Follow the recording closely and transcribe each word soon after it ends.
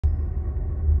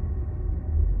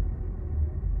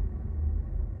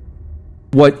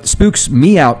What spooks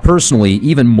me out personally,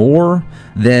 even more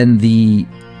than the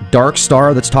dark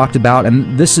star that's talked about,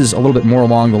 and this is a little bit more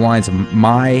along the lines of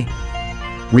my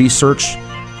research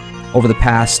over the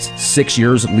past 6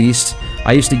 years at least.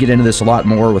 I used to get into this a lot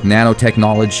more with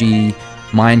nanotechnology,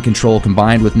 mind control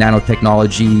combined with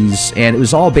nanotechnologies, and it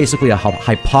was all basically a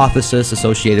hypothesis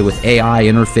associated with AI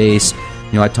interface.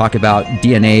 You know, I talk about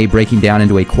DNA breaking down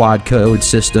into a quad code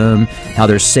system, how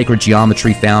there's sacred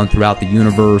geometry found throughout the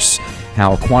universe,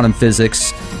 how quantum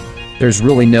physics, there's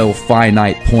really no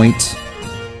finite point.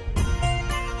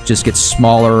 It just gets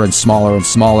smaller and smaller and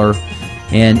smaller.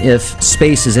 And if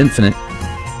space is infinite,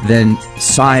 then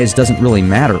size doesn't really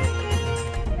matter.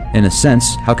 In a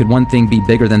sense, how could one thing be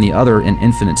bigger than the other in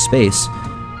infinite space?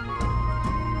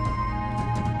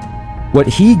 What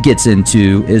he gets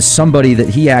into is somebody that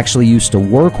he actually used to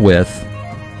work with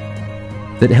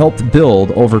that helped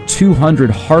build over 200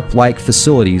 HARP-like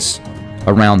facilities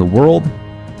around the world.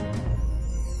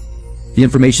 The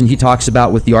information he talks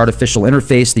about with the artificial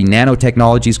interface, the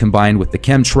nanotechnologies combined with the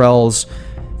chemtrails,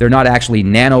 they're not actually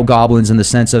nano-goblins in the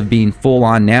sense of being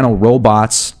full-on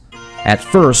nano-robots at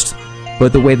first,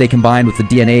 but the way they combine with the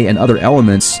DNA and other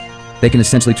elements, they can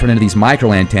essentially turn into these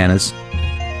micro-antennas.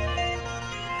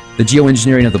 The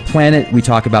geoengineering of the planet, we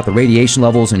talk about the radiation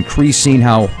levels increasing,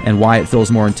 how and why it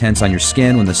feels more intense on your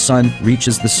skin when the sun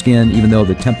reaches the skin, even though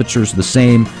the temperatures are the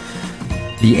same.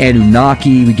 The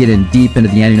Anunnaki, we get in deep into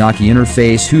the Anunnaki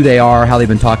interface, who they are, how they've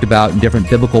been talked about in different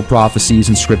biblical prophecies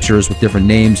and scriptures with different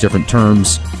names, different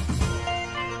terms.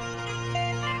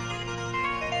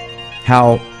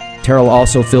 How Terrell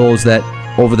also feels that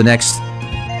over the next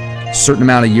certain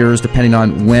amount of years, depending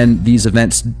on when these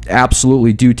events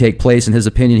absolutely do take place, in his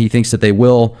opinion, he thinks that they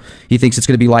will. He thinks it's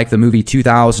going to be like the movie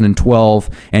 2012,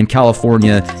 and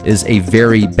California is a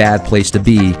very bad place to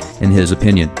be, in his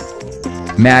opinion.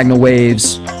 Magna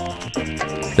waves,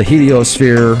 the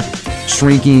heliosphere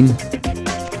shrinking,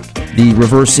 the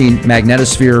reversing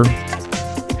magnetosphere,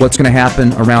 what's going to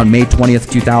happen around May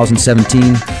 20th,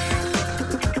 2017,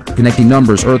 connecting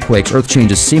numbers, earthquakes, earth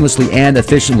changes seamlessly and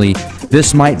efficiently.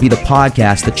 This might be the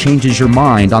podcast that changes your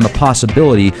mind on the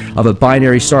possibility of a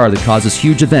binary star that causes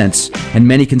huge events, and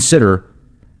many consider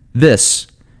this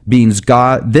being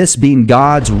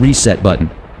God's reset button.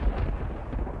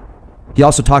 He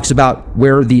also talks about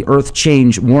where the earth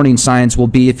change warning signs will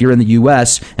be if you're in the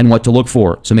U.S. and what to look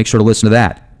for, so make sure to listen to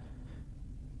that.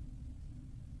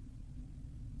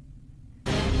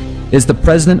 Is the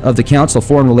president of the Council of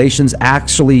Foreign Relations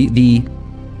actually the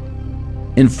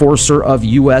enforcer of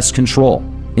U.S. control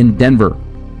in Denver?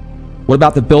 What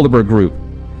about the Bilderberg Group,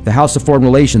 the House of Foreign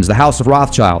Relations, the House of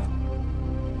Rothschild?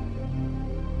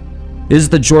 Is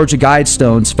the Georgia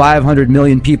Guidestones 500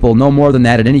 million people, no more than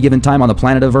that at any given time on the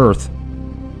planet of Earth,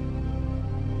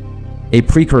 a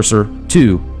precursor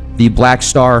to the Black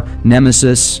Star,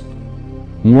 Nemesis,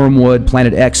 Wormwood,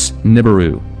 Planet X,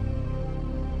 Nibiru?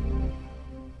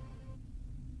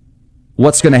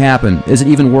 What's going to happen? Is it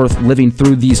even worth living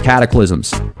through these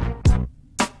cataclysms?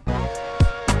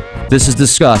 This is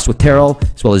discussed with Terrell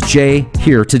as well as Jay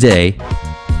here today.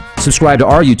 Subscribe to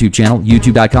our YouTube channel,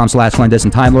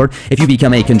 youtube.com/Clandestine Time Lord. If you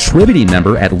become a contributing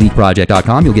member at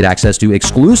leakproject.com, you'll get access to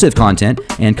exclusive content,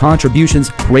 and contributions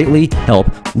greatly help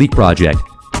Leak Project.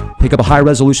 Pick up a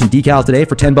high-resolution decal today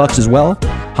for $10 as well.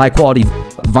 High-quality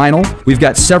vinyl. We've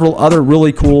got several other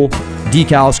really cool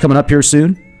decals coming up here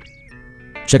soon.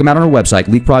 Check them out on our website,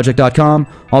 leakproject.com.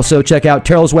 Also, check out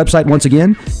Terrell's website once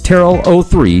again,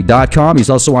 terrell03.com. He's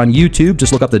also on YouTube.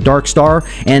 Just look up the Dark Star.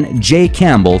 And Jay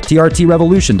Campbell,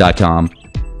 trtrevolution.com.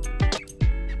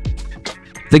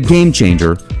 The game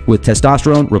changer with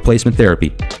testosterone replacement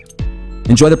therapy.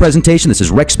 Enjoy the presentation. This is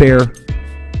Rex Bear.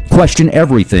 Question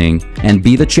everything and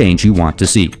be the change you want to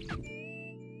see.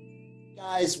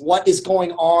 Guys, what is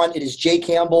going on? It is Jay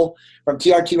Campbell from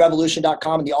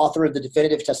trtrevolution.com and the author of the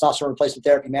definitive testosterone replacement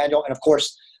therapy manual. And of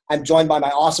course, I'm joined by my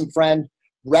awesome friend,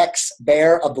 Rex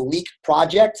Bear of the Leak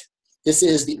Project. This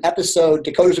is the episode,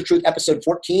 Decoders of Truth, episode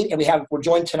 14. And we're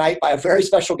joined tonight by a very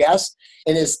special guest.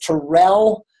 It is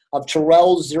Terrell of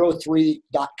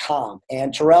Terrell03.com.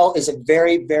 And Terrell is a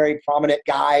very, very prominent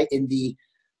guy in the,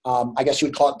 I guess you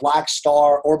would call it Black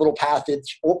Star orbital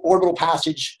passage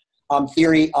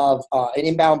theory of an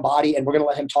inbound body. And we're going to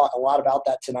let him talk a lot about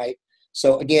that tonight.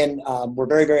 So again, we're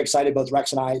very, very excited, both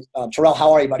Rex and I. Terrell,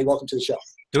 how are you, buddy? Welcome to the show.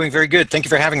 Doing very good. Thank you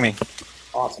for having me.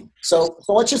 Awesome. So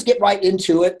let's just get right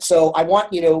into it. So I want,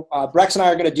 Rex and I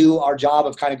are going to do our job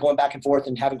of kind of going back and forth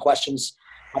and having questions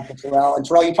for Terrell. And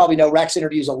Terrell, you probably know Rex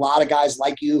interviews a lot of guys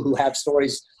like you who have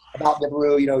stories about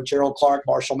Nibiru, you know, Gerald Clark,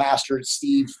 Marshall Masters,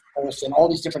 Steve Olson, all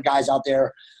these different guys out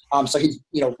there. So he's,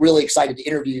 you know, really excited to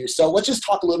interview you. So let's just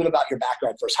talk a little bit about your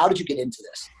background first. How did you get into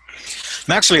this?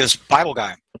 I'm actually a Bible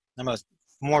guy. I'm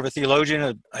more of a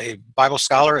theologian, a Bible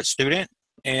scholar, a student,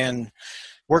 and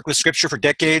worked with Scripture for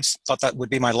decades. Thought that would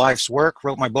be my life's work.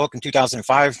 Wrote my book in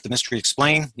 2005, The Mystery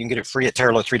Explained. You can get it free at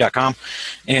terralo3.com.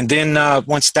 And then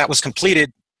once that was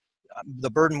completed,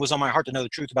 the burden was on my heart to know the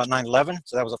truth about 9/11.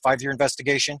 So that was a 5-year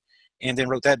investigation. And then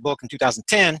wrote that book in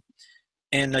 2010.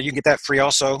 And you can get that free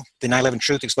also, The 9/11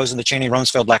 Truth, Exposing the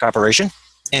Cheney-Rumsfeld Black Operation.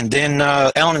 And then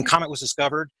Ellen and Comet was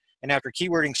discovered. And after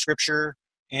keywording Scripture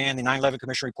and the 9/11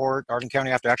 Commission Report, Arden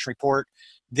County After Action Report,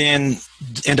 then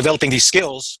in developing these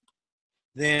skills,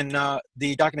 then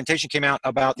the documentation came out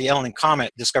about the Ellen and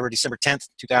Comet discovered December 10th,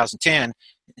 2010.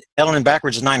 Ellen and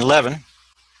backwards is 9/11.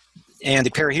 And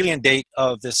the perihelion date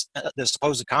of this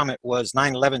supposed comet was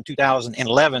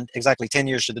 9/11/2011, exactly 10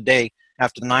 years to the day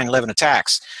after the 9/11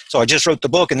 attacks. So I just wrote the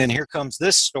book, and then here comes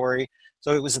this story.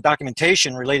 So it was the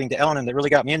documentation relating to Ellen that really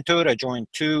got me into it. I joined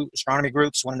 2 astronomy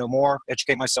groups, want to know more,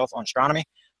 educate myself on astronomy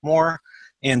more.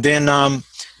 And then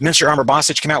Minister Amber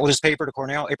Bosich came out with his paper to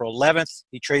Cornell April 11th.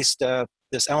 He traced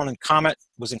this Ellen and Comet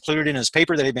was included in his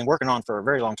paper that he'd been working on for a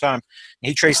very long time. And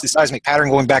he traced the seismic pattern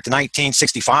going back to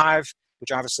 1965,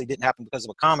 which obviously didn't happen because of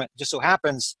a comet. It just so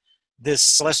happens this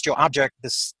celestial object,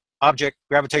 this object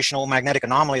gravitational magnetic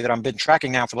anomaly that I've been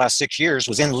tracking now for the last 6 years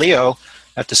was in Leo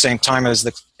at the same time as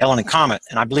the Ellen and Comet.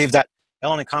 And I believe that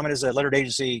Ellen and Comet is a lettered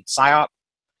agency PSYOP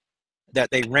that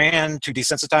they ran to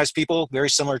desensitize people, very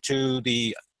similar to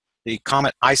the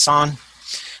comet ISON.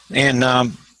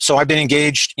 And so I've been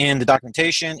engaged in the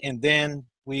documentation, and then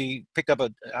we picked up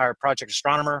our project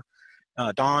astronomer,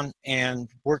 Don, and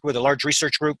worked with a large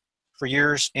research group for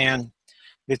years, and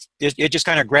it just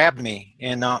kind of grabbed me.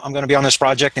 And I'm going to be on this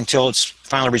project until it's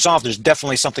finally resolved. There's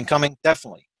definitely something coming,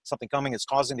 It's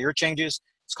causing the earth changes.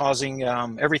 It's causing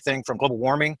everything from global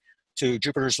warming to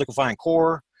Jupiter's liquefying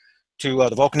core to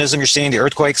the volcanism you're seeing, the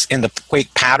earthquakes, and the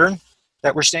quake pattern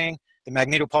that we're seeing, the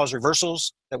magnetopause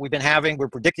reversals that we've been having. We're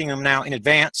predicting them now in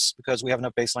advance because we have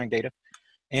enough baseline data.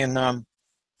 And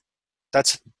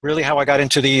that's really how I got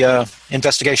into the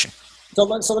investigation. So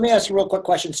let me ask you a real quick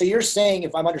question. So you're saying,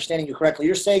 if I'm understanding you correctly,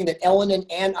 you're saying that Ellen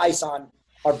and ISON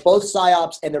are both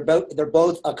PSYOPs, and they're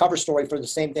both a cover story for the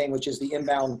same thing, which is the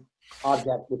inbound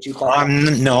object, which you call.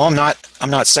 No, I'm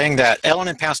not saying that.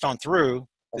 Ellen passed on through.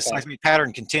 The seismic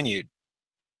pattern continued.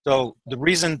 So the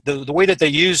reason, the way that they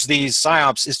use these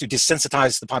PSYOPs is to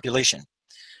desensitize the population.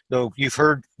 So you've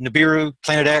heard Nibiru,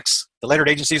 Planet X, the lettered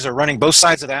agencies are running both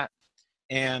sides of that,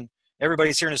 and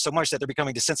everybody's hearing it so much that they're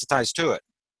becoming desensitized to it.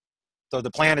 So the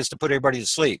plan is to put everybody to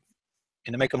sleep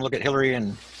and to make them look at Hillary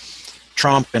and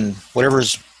Trump and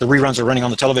whatever's the reruns are running on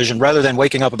the television, rather than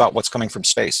waking up about what's coming from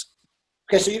space.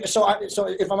 Okay, so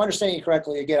if I'm understanding you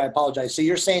correctly, again, I apologize. So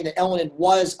you're saying that Ellen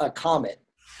was a comet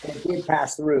and it did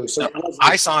pass through. So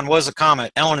ISON was a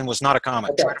comet. Ellen was not a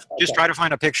comet. Okay, just try to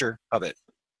find a picture of it.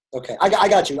 Okay, I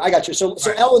got you. So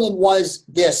Ellen was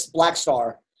this black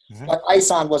star, but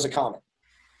ISON was a comet.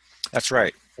 That's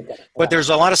right. Okay. But there's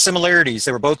a lot of similarities.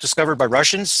 They were both discovered by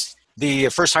Russians. The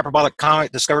first hyperbolic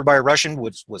comet discovered by a Russian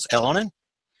was Ellen,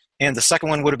 and the second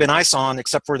one would have been ISON,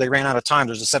 except for they ran out of time.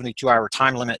 There's a 72-hour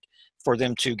time limit for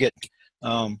them to get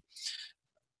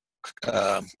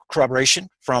corroboration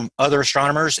from other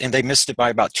astronomers, and they missed it by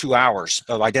about 2 hours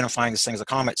of identifying this thing as a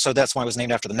comet. So that's why it was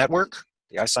named after the network,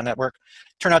 the ISON network.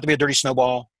 Turned out to be a dirty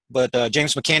snowball, but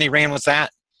James McCanney ran with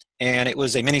that, and it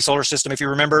was a mini solar system. If you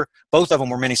remember, both of them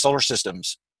were mini solar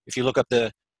systems. If you look up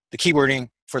the keywording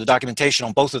for the documentation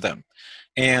on both of them,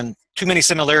 and too many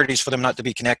similarities for them not to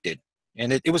be connected.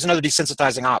 And it was another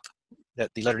desensitizing op that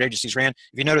the lettered agencies ran.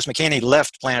 If you notice, McCanney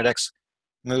left Planet X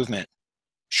movement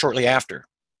shortly after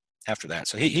that.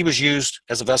 So he was used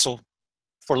as a vessel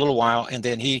for a little while, and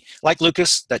then he, like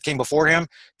Lucas that came before him,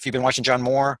 if you've been watching John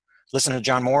Moore, listening to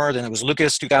John Moore, then it was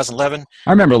Lucas, 2011.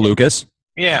 I remember Lucas.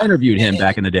 Yeah. I interviewed him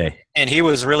back in the day. And he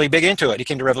was really big into it. He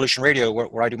came to Revolution Radio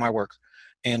where I do my work.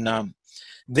 And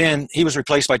then he was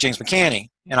replaced by James McCanney,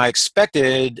 and I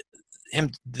expected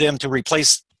them to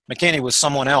replace McCanney with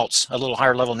someone else, a little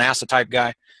higher level NASA type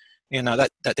guy, and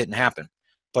that didn't happen.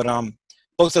 But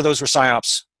both of those were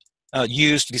PSYOPs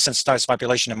used to desensitize the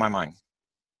population in my mind.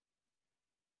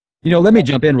 You know, let me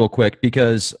jump in real quick,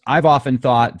 because I've often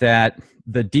thought that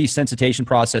the desensitization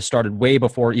process started way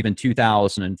before even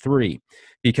 2003,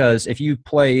 because if you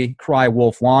play Cry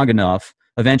Wolf long enough,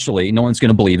 eventually no one's going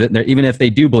to believe it. Even if they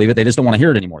do believe it, they just don't want to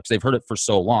hear it anymore because they've heard it for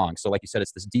so long. So like you said,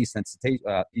 it's this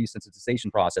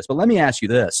desensitization process. But let me ask you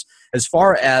this. As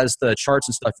far as the charts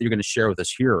and stuff that you're going to share with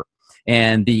us here,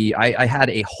 And I had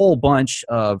a whole bunch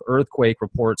of earthquake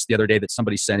reports the other day that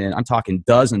somebody sent in. I'm talking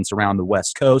dozens around the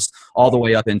West Coast, all the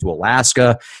way up into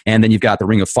Alaska. And then you've got the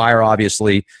Ring of Fire,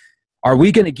 obviously. Are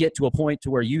we going to get to a point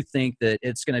to where you think that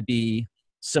it's going to be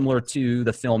similar to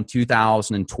the film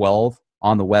 2012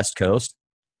 on the West Coast?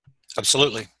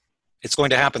 Absolutely. It's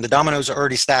going to happen. The dominoes are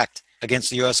already stacked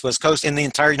against the U.S. West Coast in the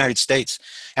entire United States.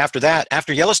 After that,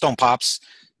 after Yellowstone pops,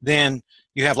 then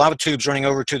you have lava tubes running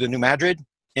over to the New Madrid,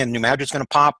 and New Madrid's going to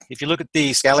pop. If you look at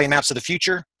the Scallion maps of the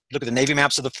future, look at the Navy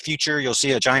maps of the future, you'll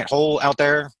see a giant hole out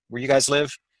there where you guys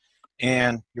live,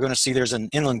 and you're going to see there's an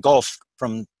inland gulf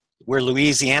from where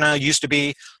Louisiana used to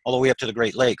be all the way up to the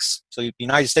Great Lakes. So the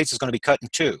United States is going to be cut in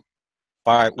two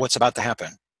by what's about to happen.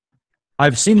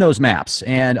 I've seen those maps,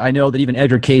 and I know that even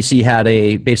Edgar Casey had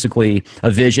basically a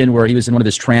vision where he was in one of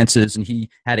his trances, and he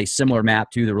had a similar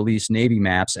map to the released Navy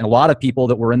maps. And a lot of people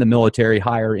that were in the military,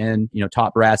 higher in,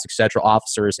 top brass, etc.,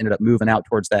 officers ended up moving out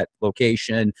towards that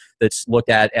location that's looked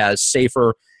at as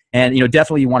safer. And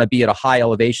definitely you want to be at a high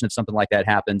elevation if something like that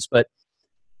happens. But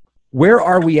where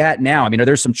are we at now? I mean, are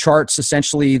there some charts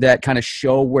essentially that kind of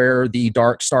show where the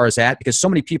dark star is at? Because so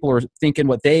many people are thinking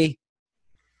what they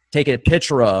take a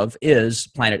picture of is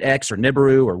Planet X or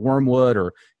Nibiru or Wormwood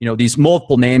or, these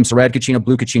multiple names, Red Kachina,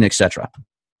 Blue Kachina, etc.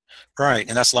 Right,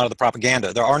 and that's a lot of the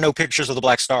propaganda. There are no pictures of the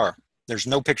black star. There's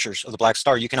no pictures of the black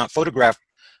star. You cannot photograph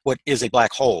what is a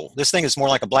black hole. This thing is more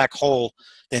like a black hole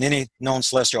than any known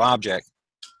celestial object.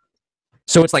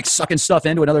 So it's like sucking stuff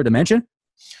into another dimension?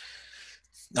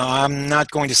 No, I'm not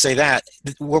going to say that.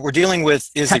 What we're dealing with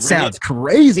is... That sounds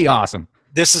crazy awesome.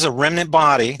 This is a remnant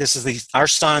body. This is our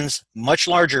sun's much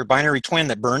larger binary twin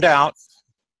that burned out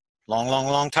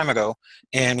long time ago.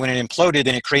 And when it imploded,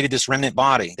 then it created this remnant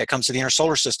body that comes to the inner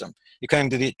solar system. It came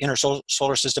to the inner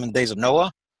solar system in the days of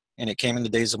Noah, and it came in the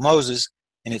days of Moses,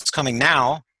 and it's coming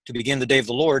now to begin the day of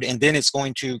the Lord, and then it's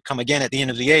going to come again at the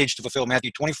end of the age to fulfill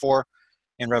Matthew 24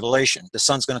 and Revelation. The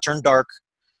sun's going to turn dark.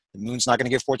 The moon's not going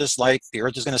to give forth its light. The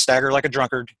earth is going to stagger like a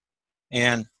drunkard.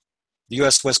 And the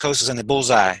U.S. West Coast is in the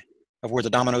bullseye of where the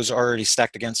dominoes are already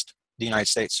stacked against the United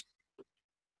States.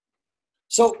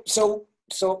 So,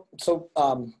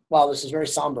 wow, this is very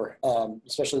somber,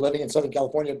 especially living in Southern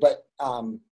California. But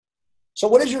so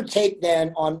what is your take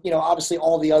then on, obviously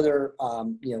all the other,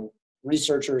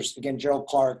 researchers, again, Gerald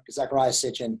Clark, Zechariah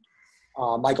Sitchin,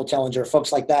 Michael Tellinger,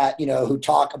 folks like that, who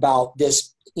talk about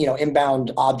this,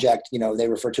 inbound object, they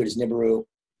refer to it as Nibiru,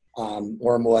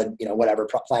 Wormwood, whatever,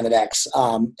 Planet X,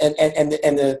 and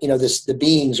the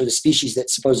beings or the species that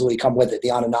supposedly come with it, the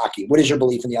Anunnaki. What is your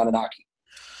belief in the Anunnaki?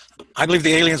 I believe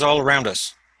the aliens are all around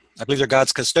us. I believe they're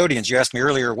God's custodians. You asked me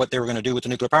earlier what they were going to do with the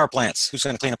nuclear power plants. Who's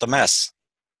going to clean up the mess?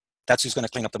 That's who's going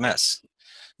to clean up the mess.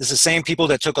 This is the same people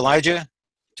that took Elijah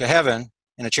to heaven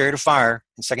in a chariot of fire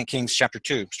in 2 Kings chapter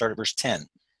 2, start at verse 10.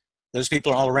 Those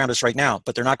people are all around us right now,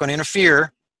 but they're not going to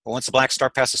interfere. But once the black star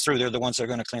passes through, they're the ones that are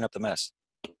going to clean up the mess.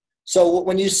 So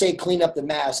when you say clean up the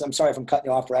mess, I'm sorry if I'm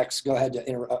cutting you off, Rex. Go ahead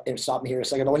and stop me here a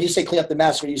second. But when you say clean up the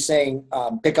mess, are you saying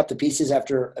pick up the pieces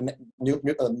after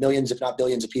millions, if not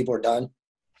billions, of people are done?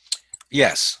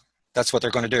 Yes, that's what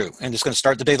they're going to do. And it's going to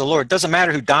start the day of the Lord. It doesn't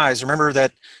matter who dies. Remember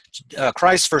that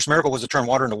Christ's first miracle was to turn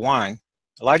water into wine.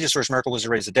 Elijah's first miracle was to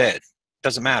raise the dead. It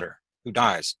doesn't matter who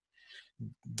dies.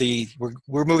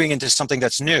 We're moving into something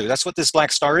that's new. That's what this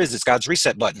black star is. It's God's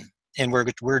reset button. And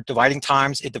we're dividing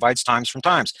times. It divides times from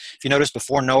times. If you notice,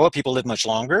 before Noah, people lived much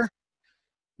longer.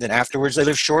 Then afterwards, they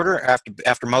lived shorter.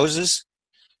 After Moses,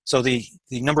 so the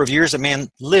number of years that man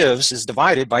lives is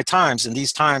divided by times. And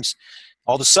these times,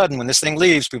 all of a sudden, when this thing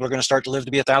leaves, people are going to start to live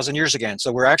to be 1,000 years again.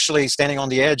 So we're actually standing on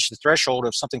the edge, the threshold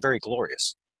of something very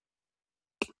glorious.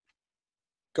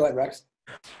 Go ahead, Rex.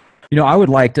 I would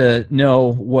like to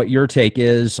know what your take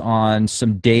is on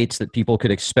some dates that people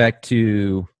could expect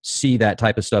to see that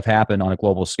type of stuff happen on a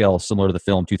global scale, similar to the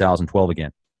film 2012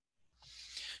 again.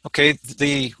 Okay,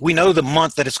 we know the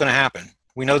month that it's going to happen.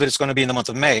 We know that it's going to be in the month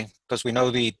of May because we know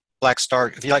the black star.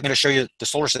 If you'd like me to show you the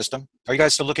solar system, are you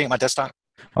guys still looking at my desktop?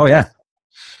 Oh, yeah.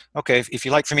 Okay, if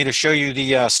you'd like for me to show you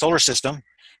the solar system,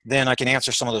 then I can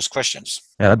answer some of those questions.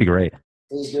 Yeah, that'd be great.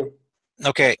 Please do.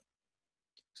 Okay,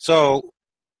 so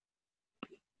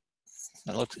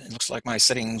it looks like my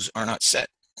settings are not set.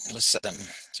 Let's set them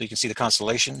so you can see the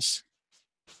constellations.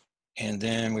 And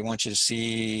then we want you to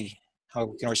see how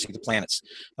we can already see the planets.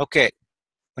 Okay,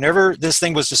 whenever this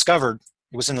thing was discovered,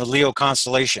 it was in the Leo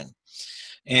constellation.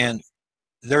 And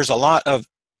there's a lot of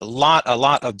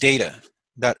data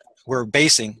that we're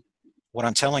basing what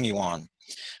I'm telling you on.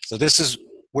 So this is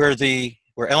where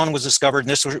Ellen was discovered, and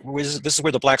this is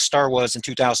where the black star was in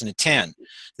 2010.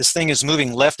 This thing is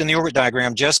moving left in the orbit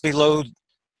diagram just below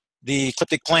the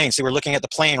ecliptic plane. See, we're looking at the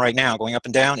plane right now, going up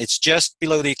and down. It's just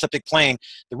below the ecliptic plane.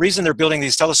 The reason they're building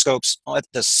these telescopes at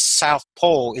the South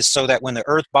Pole is so that when the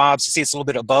Earth bobs, see, it's a little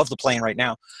bit above the plane right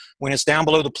now. When it's down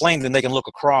below the plane, then they can look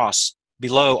across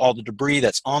below all the debris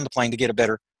that's on the plane to get a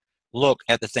better look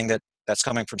at the thing that's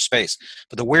coming from space.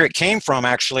 But where it came from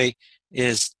actually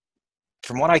is,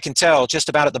 from what I can tell, just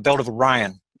about at the Belt of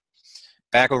Orion,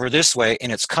 back over this way, and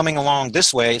it's coming along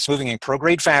this way. It's moving in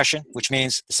prograde fashion, which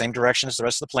means the same direction as the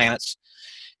rest of the planets,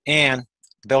 and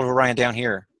the Belt of Orion down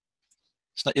here.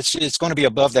 It's going to be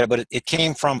above that, but it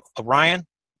came from Orion,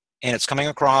 and it's coming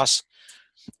across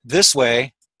this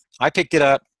way. I picked it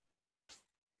up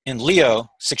in Leo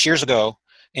 6 years ago,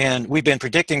 and we've been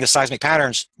predicting the seismic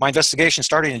patterns. My investigation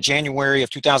started in January of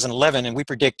 2011, and we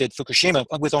predicted Fukushima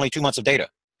with only 2 months of data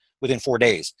within 4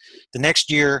 days. The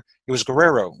next year, it was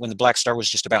Guerrero, when the black star was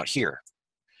just about here.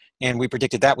 And we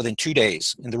predicted that within 2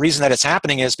 days. And the reason that it's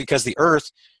happening is because the Earth,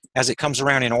 as it comes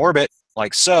around in orbit,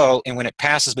 like so, and when it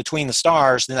passes between the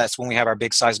stars, then that's when we have our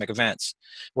big seismic events.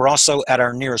 We're also at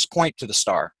our nearest point to the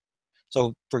star.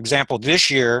 So, for example, this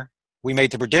year, we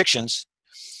made the predictions,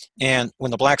 and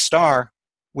when the black star,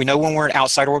 we know when we're in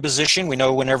outside orbit position. We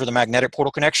know whenever the magnetic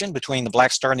portal connection between the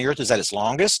black star and the Earth is at its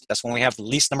longest. That's when we have the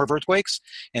least number of earthquakes.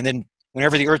 And then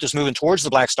whenever the Earth is moving towards the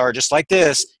black star, just like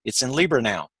this, it's in Libra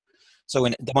now. So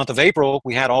in the month of April,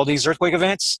 we had all these earthquake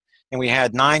events, and we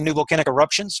had 9 new volcanic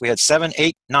eruptions. We had 7,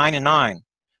 8, 9, and 9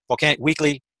 volcanic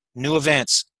weekly new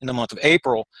events in the month of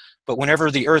April. But whenever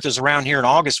the Earth is around here in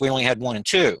August, we only had 1 and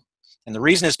 2. And the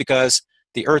reason is because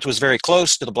the Earth was very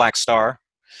close to the black star.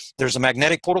 There's a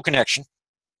magnetic portal connection.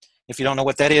 If you don't know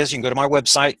what that is, you can go to my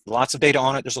website. Lots of data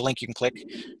on it. There's a link you can click.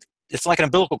 It's like an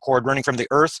umbilical cord running from the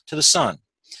Earth to the sun.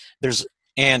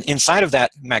 And inside of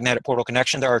that magnetic portal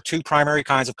connection, there are 2 primary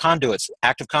kinds of conduits,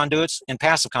 active conduits and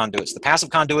passive conduits. The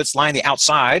passive conduits line the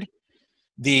outside.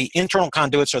 The internal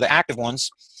conduits are the active ones.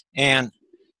 And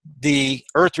the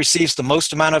Earth receives the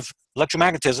most amount of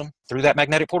electromagnetism through that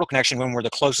magnetic portal connection when we're the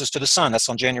closest to the sun. That's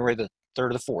on January the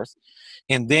 3rd or the 4th.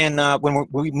 And then when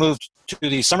we moved to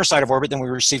the summer side of orbit, then we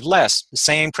received less. The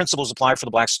same principles apply for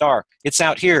the black star. It's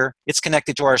out here. It's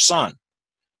connected to our sun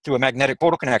through a magnetic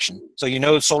portal connection. So you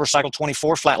know solar cycle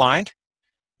 24 flatlined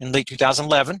in late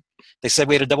 2011. They said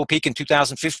we had a double peak in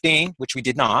 2015, which we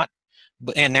did not.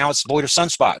 And now it's void of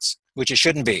sunspots, which it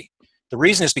shouldn't be. The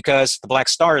reason is because the black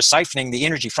star is siphoning the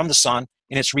energy from the sun,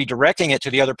 and it's redirecting it to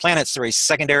the other planets through a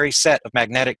secondary set of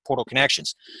magnetic portal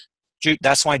connections.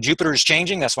 That's why Jupiter is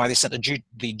changing. That's why they sent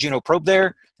the Juno probe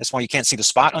there. That's why you can't see the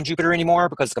spot on Jupiter anymore,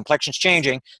 because the complexion's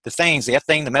changing. The things, the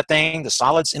ethane, the methane, the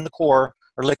solids in the core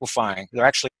are liquefying. They're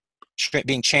actually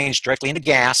being changed directly into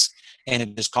gas, and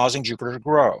it is causing Jupiter to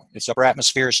grow. Its upper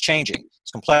atmosphere is changing.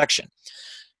 Its complexion.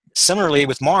 Similarly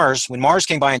with Mars, when Mars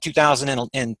came by in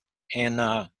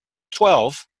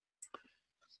 2012,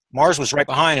 Mars was right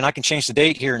behind, and I can change the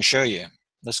date here and show you.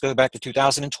 Let's go back to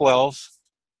 2012.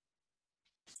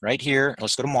 Right here,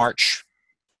 let's go to March.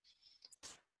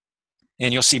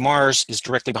 And you'll see Mars is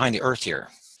directly behind the Earth here.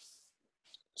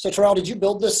 So Terrell, did you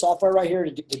build this software right here?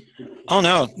 Oh,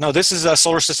 no, this is a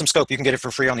solar system scope. You can get it for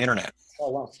free on the internet.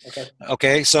 Oh, wow, okay.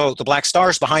 Okay, so the black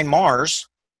star is behind Mars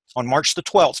on March the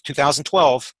 12th,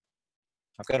 2012.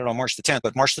 I've got it on March the 10th,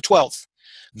 but March the 12th.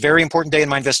 Very important day in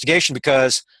my investigation,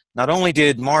 because not only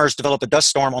did Mars develop a dust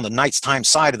storm on the nighttime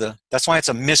side of that's why it's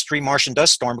a mystery Martian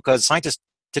dust storm, because scientists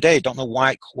today don't know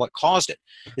what caused it.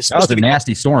 That was a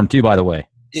nasty storm too, by the way.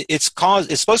 It's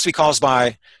supposed to be caused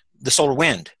by the solar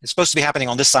wind. It's supposed to be happening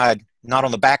on this side, not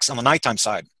on the nighttime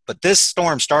side. But this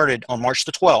storm started on March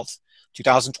the 12th,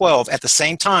 2012, at the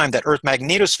same time that Earth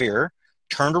magnetosphere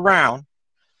turned around.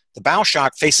 The bow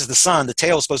shock faces the sun. The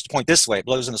tail is supposed to point this way. It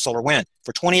blows in the solar wind.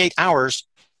 For 28 hours,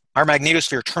 our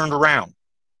magnetosphere turned around,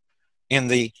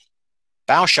 and the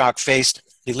bow shock faced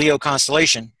the Leo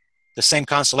constellation, the same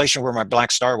constellation where my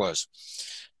black star was.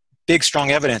 Big,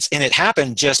 strong evidence. And it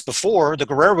happened just before the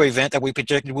Guerrero event that we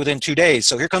predicted within 2 days.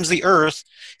 So here comes the Earth.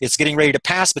 It's getting ready to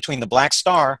pass between the black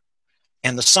star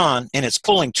and the sun, and it's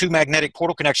pulling 2 magnetic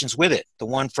portal connections with it, the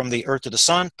one from the Earth to the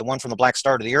sun, the one from the black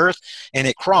star to the Earth, and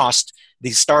it crossed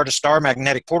the star-to-star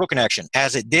magnetic portal connection.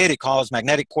 As it did, it caused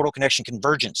magnetic portal connection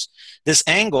convergence. This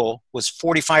angle was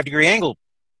 45-degree angle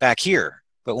back here.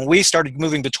 But when we started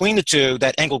moving between the two,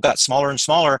 that angle got smaller and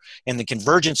smaller, and the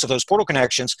convergence of those portal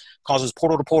connections causes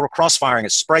portal-to-portal cross-firing.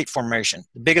 It's Sprite formation,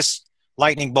 the biggest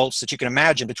lightning bolts that you can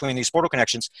imagine between these portal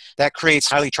connections. That creates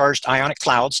highly charged ionic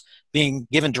clouds being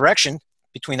given direction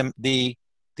between the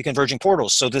converging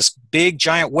portals. So this big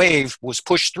giant wave was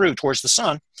pushed through towards the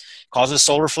sun, causes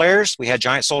solar flares. We had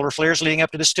giant solar flares leading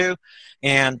up to this too.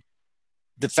 And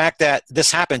the fact that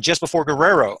this happened just before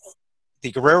Guerrero,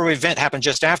 the Guerrero event happened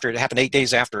just after it. It happened 8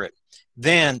 days after it.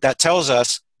 Then that tells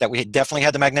us that we definitely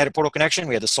had the magnetic portal connection.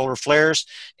 We had the solar flares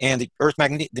and the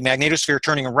the magnetosphere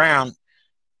turning around.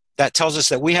 That tells us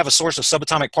that we have a source of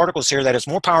subatomic particles here that is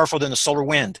more powerful than the solar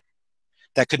wind,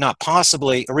 that could not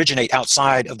possibly originate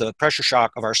outside of the pressure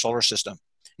shock of our solar system.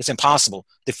 It's impossible.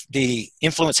 The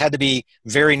influence had to be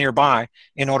very nearby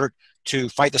in order to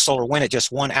fight the solar wind at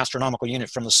just 1 astronomical unit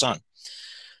from the sun.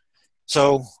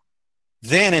 So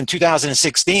then in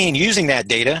 2016, using that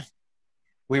data,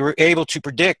 we were able to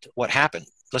predict what happened.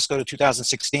 Let's go to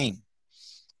 2016.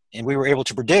 And we were able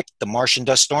to predict the Martian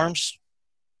dust storms.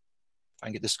 If I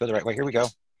can get this to go the right way, here we go.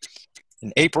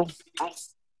 In April.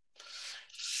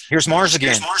 Here's Mars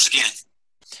again.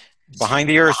 Behind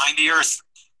the Earth.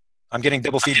 I'm getting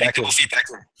double feedback.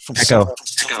 From Echo.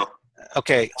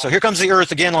 Okay, so here comes the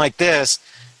Earth again like this.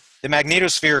 The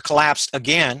magnetosphere collapsed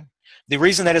again. The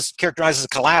reason that it's characterized as a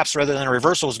collapse rather than a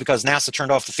reversal is because NASA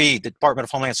turned off the feed. The Department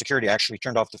of Homeland Security actually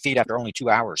turned off the feed after only 2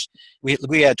 hours.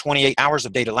 We had 28 hours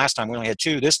of data last time. We only had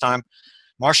 2 this time.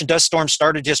 Martian dust storm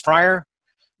started just prior.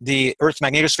 The Earth's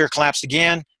magnetosphere collapsed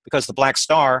again because the black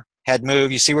star had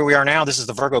moved. You see where we are now? This is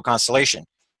the Virgo constellation.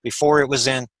 Before it was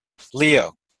in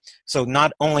Leo. So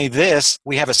not only this,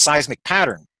 we have a seismic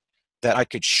pattern that I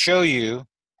could show you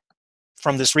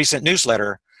from this recent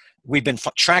newsletter. We've been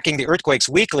tracking the earthquakes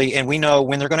weekly, and we know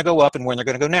when they're going to go up and when they're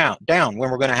going to go down, when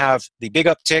we're going to have the big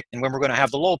uptick and when we're going to have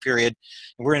the lull period.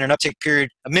 And we're in an uptick period,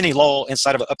 a mini lull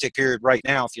inside of an uptick period right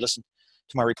now, if you listen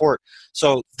to my report.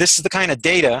 So this is the kind of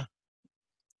data.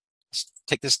 Let's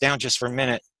take this down just for a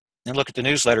minute and look at the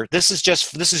newsletter. This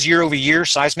is year over year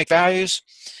seismic values.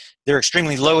 They're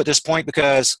extremely low at this point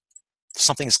because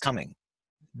something is coming.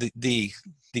 The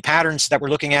patterns that we're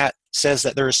looking at says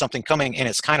that there is something coming, and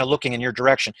it's kind of looking in your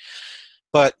direction.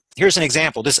 But here's an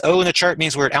example. This O in the chart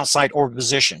means we're at outside orbit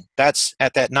position. That's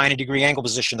at that 90-degree angle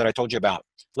position that I told you about.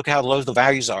 Look at how low the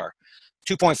values are.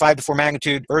 2.5 to 4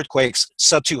 magnitude earthquakes,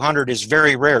 sub 200 is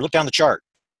very rare. Look down the chart.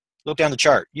 Look down the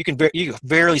chart. You can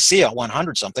barely see a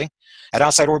 100 something. At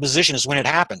outside orbit position is when it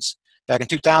happens. Back in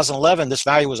 2011, this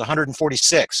value was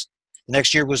 146. The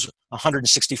next year was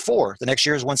 164. The next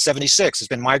year is 176. It's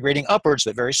been migrating upwards,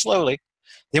 but very slowly.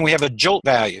 Then we have a jolt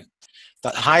value. The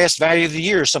highest value of the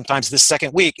year, sometimes this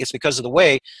second week, is because of the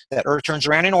way that Earth turns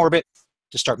around in orbit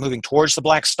to start moving towards the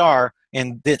black star,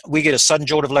 and then we get a sudden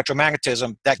jolt of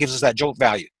electromagnetism. That gives us that jolt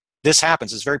value. This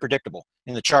happens. It's very predictable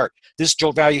in the chart. This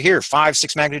jolt value here, 5,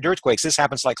 6 magnitude earthquakes, this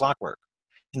happens like clockwork.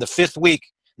 In the 5th week,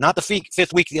 not the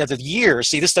 5th week of the year,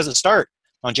 see, this doesn't start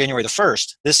on January the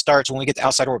 1st. This starts when we get to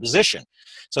outside orbit position.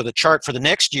 So the chart for the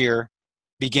next year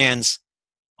begins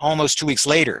almost 2 weeks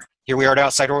later. Here we are at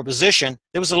outside orbit position.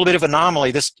 There was a little bit of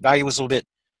anomaly. This value was a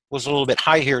little bit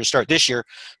high here to start this year.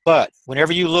 But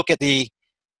whenever you look at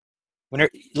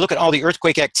all the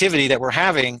earthquake activity that we're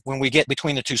having when we get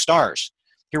between the 2 stars,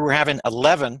 here we're having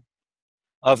 11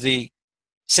 of the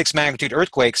 6 magnitude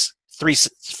earthquakes, 4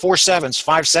 7s,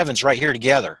 5 7s right here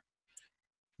together.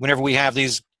 Whenever we have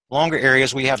these longer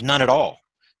areas, we have none at all.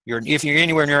 If you're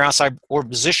anywhere near outside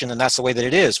orbit position, then that's the way that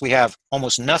it is. We have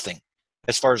almost nothing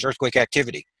as far as earthquake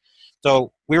activity.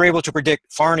 So we were able to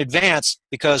predict far in advance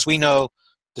because we know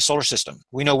the solar system.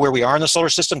 We know where we are in the solar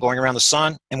system, going around the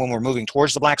sun, and when we're moving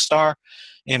towards the black star.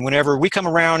 And whenever we come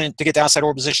around and to get the outside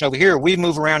orbit position over here, we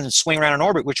move around and swing around in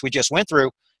orbit, which we just went through.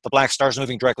 The black star is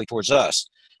moving directly towards us.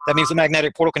 That means the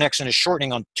magnetic portal connection is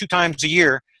shortening on 2 times a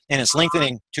year, and it's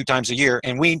lengthening 2 times a year.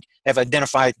 And we have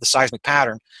identified the seismic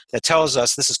pattern that tells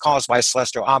us this is caused by a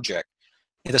celestial object.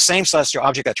 And the same celestial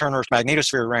object that turned Earth's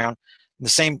magnetosphere around, the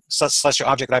same celestial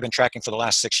object that I've been tracking for the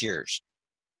last 6 years.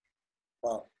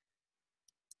 Wow.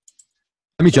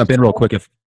 Let me jump in real quick.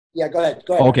 Yeah, go ahead.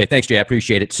 Okay, thanks, Jay. I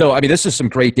appreciate it. So, I mean, this is some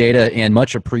great data, and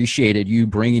much appreciated you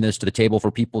bringing this to the table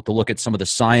for people to look at some of the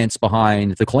science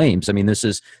behind the claims. I mean, this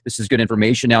is good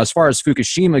information. Now, as far as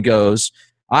Fukushima goes,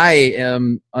 I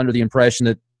am under the impression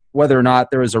that whether or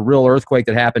not there is a real earthquake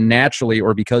that happened naturally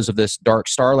or because of this dark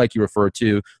star like you referred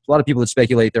to, a lot of people that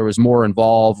speculate there was more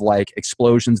involved, like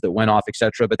explosions that went off,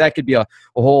 etc. But that could be a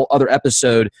whole other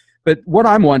episode. But what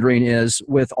I'm wondering is,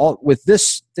 with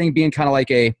this thing being kind of like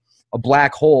a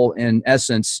black hole in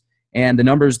essence, and the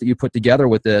numbers that you put together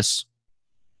with this,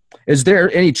 is there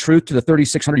any truth to the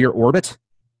 3,600-year orbit?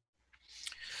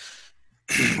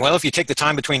 Well, if you take the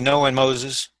time between Noah and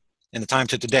Moses and the time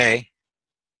to today,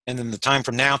 and then the time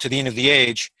from now to the end of the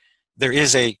age, there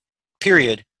is a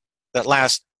period that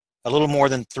lasts a little more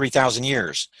than 3,000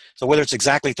 years. So whether it's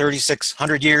exactly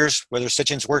 3,600 years, whether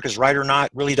Sitchin's work is right or not,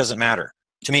 really doesn't matter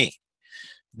to me.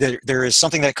 There is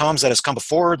something that comes that has come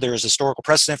before. There is historical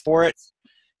precedent for it.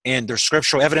 and there's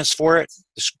scriptural evidence for it.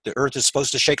 The earth is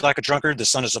supposed to shake like a drunkard. The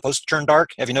sun is supposed to turn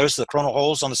dark. Have you noticed the coronal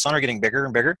holes on the sun are getting bigger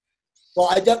and bigger?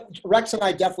 Well, Rex and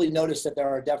I definitely noticed that there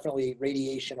are definitely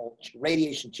radiation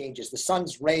changes. The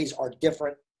sun's rays are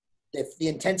different. If the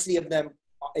intensity of them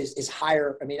is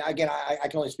higher. I mean, again, I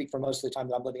can only speak for most of the time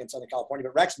that I'm living in Southern California,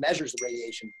 but Rex measures the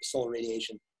radiation, the solar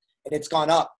radiation, and it's gone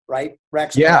up, right?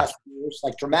 Rex, in the last few years,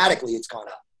 like dramatically, it's gone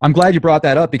up. I'm glad you brought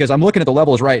that up because I'm looking at the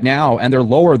levels right now and they're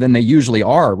lower than they usually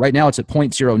are. Right now it's at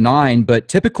 0.09, but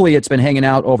typically it's been hanging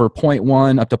out over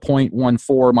 0.1 up to 0.14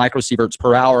 microsieverts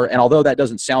per hour. And although that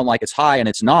doesn't sound like it's high, and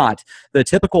it's not, the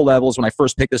typical levels when I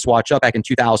first picked this watch up back in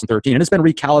 2013, and it's been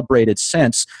recalibrated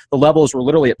since, the levels were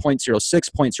literally at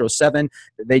 0.06,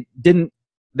 0.07.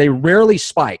 They rarely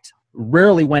spiked,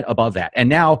 rarely went above that. And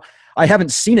now I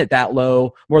haven't seen it that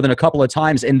low more than a couple of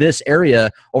times in this area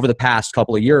over the past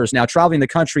couple of years. Now, traveling the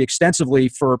country extensively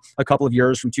for a couple of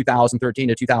years from 2013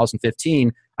 to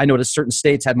 2015, I noticed certain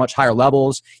states had much higher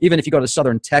levels. Even if you go to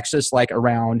southern Texas, like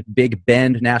around Big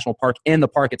Bend National Park, in the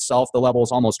park itself, the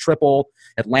levels almost triple.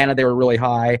 Atlanta, they were really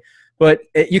high. But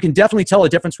you can definitely tell a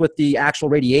difference with the actual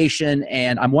radiation,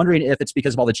 and I'm wondering if it's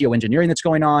because of all the geoengineering that's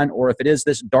going on, or if it is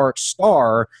this dark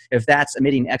star, if that's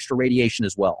emitting extra radiation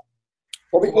as well.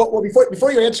 Well,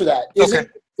 before you answer that,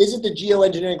 isn't the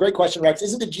geoengineering, great question, Rex,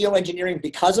 isn't the geoengineering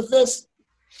because of this?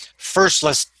 First,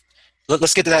 let's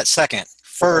get to that second.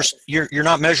 First, you're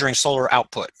not measuring solar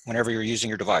output whenever you're using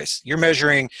your device. You're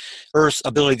measuring Earth's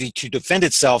ability to defend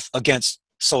itself against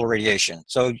solar radiation.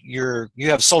 So you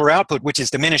have solar output, which is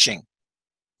diminishing.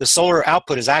 The solar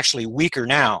output is actually weaker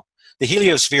now. The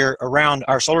heliosphere around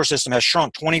our solar system has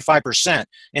shrunk 25%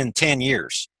 in 10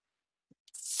 years.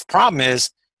 The problem is,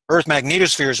 Earth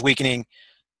magnetosphere is weakening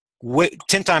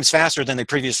 10 times faster than they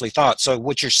previously thought. So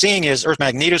what you're seeing is Earth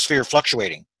magnetosphere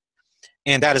fluctuating,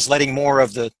 and that is letting more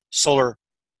of the solar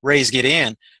rays get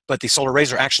in, but the solar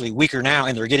rays are actually weaker now,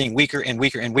 and they're getting weaker and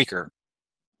weaker and weaker.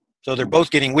 So they're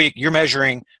both getting weak. You're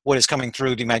measuring what is coming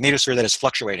through the magnetosphere that is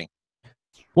fluctuating.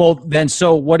 Well, then,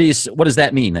 so what does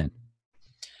that mean then?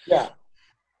 Yeah.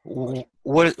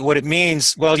 What it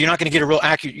means, well, you're not going to get a real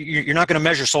accurate, you're not going to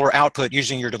measure solar output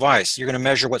using your device. You're going to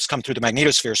measure what's come through the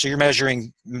magnetosphere. So you're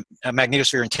measuring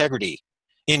magnetosphere integrity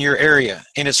in your area,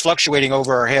 and it's fluctuating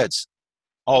over our heads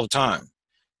all the time.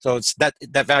 So it's that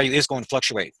value is going to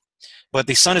fluctuate. But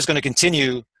the sun is going to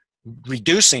continue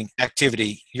reducing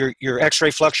activity. Your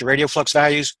X-ray flux, your radio flux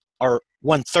values are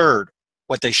 1/3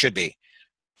 what they should be,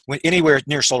 anywhere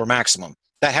near solar maximum.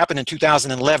 That happened in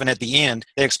 2011 at the end.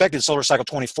 They expected solar cycle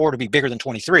 24 to be bigger than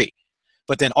 23.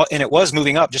 But then, and it was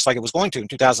moving up just like it was going to in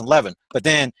 2011. But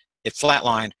then it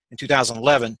flatlined in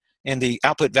 2011, and the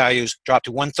output values dropped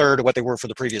to 1/3 of what they were for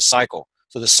the previous cycle.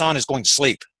 So the sun is going to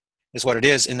sleep, is what it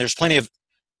is. And there's plenty of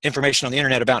information on the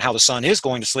internet about how the sun is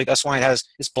going to sleep. That's why it has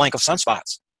this blank of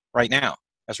sunspots right now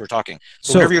as we're talking.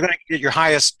 So whenever you're going to get your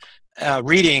highest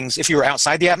readings, if you were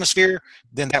outside the atmosphere,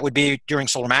 then that would be during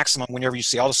solar maximum, whenever you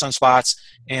see all the sunspots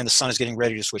and the sun is getting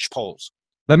ready to switch poles.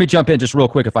 Let me jump in just real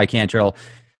quick if I can, Terrell.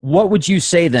 What would you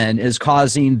say then is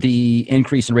causing the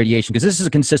increase in radiation? Because this is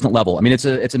a consistent level. I mean, it's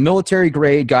a military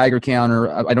grade Geiger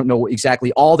counter. I don't know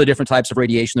exactly all the different types of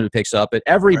radiation that it picks up, but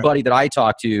everybody that I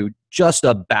talk to, just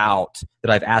about that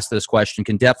I've asked this question,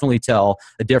 can definitely tell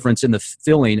a difference in the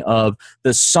feeling of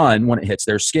the sun when it hits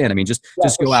their skin. I mean, just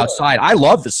go outside. I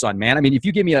love the sun, man. I mean, if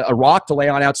you give me a rock to lay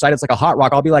on outside, it's like a hot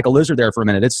rock. I'll be like a lizard there for a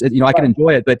minute. I can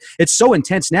enjoy it, but it's so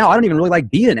intense now. I don't even really like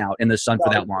being out in the sun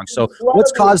for that long. So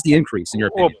what's caused the increase in your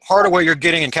opinion? Well, part of what you're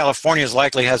getting in California is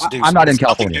likely has to do. I'm not in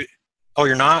California. Oh,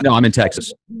 you're not? No, I'm in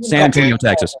Texas. San Antonio,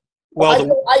 Texas.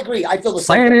 Well, I agree. I feel the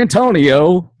same. San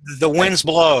Antonio. The winds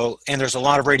blow, and there's a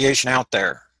lot of radiation out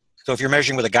there. So if you're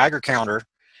measuring with a Geiger counter,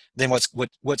 then what's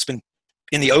been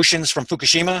in the oceans from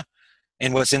Fukushima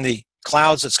and what's in the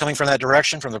clouds that's coming from that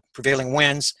direction, from the prevailing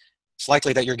winds, it's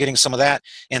likely that you're getting some of that.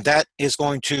 And that is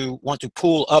going to want to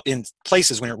pool up in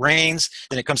places when it rains,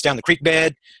 then it comes down the creek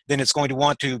bed, then it's going to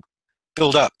want to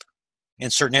build up in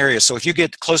certain areas. So if you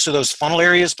get close to those funnel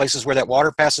areas, places where that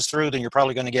water passes through, then you're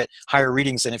probably going to get higher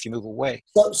readings than if you move away.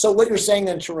 So what you're saying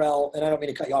then, Terrell, and I don't mean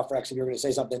to cut you off, Rex, if you're going to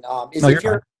say something, is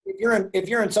if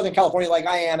you're in Southern California like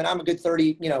I am, and I'm a good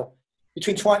 30,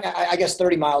 between 20, I guess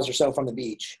 30 miles or so from the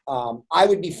beach, I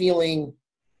would be feeling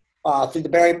through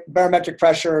the barometric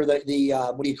pressure, the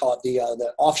what do you call it, the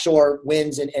offshore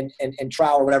winds and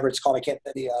trow or whatever it's called,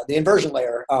 the inversion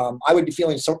layer. I would be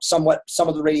feeling somewhat some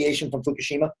of the radiation from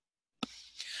Fukushima.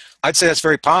 I'd say that's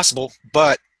very possible,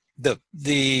 but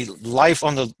the life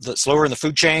on that's lower in the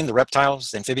food chain, the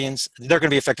reptiles, the amphibians, they're going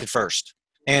to be affected first.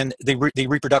 and the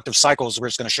reproductive cycles where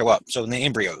it's going to show up. So in the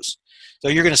embryos. So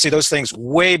you're going to see those things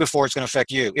way before it's going to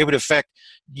affect you. It would affect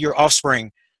your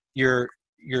offspring, your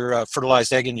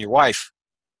fertilized egg, and your wife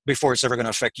before it's ever going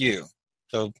to affect you.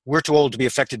 So we're too old to be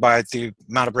affected by the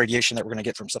amount of radiation that we're going to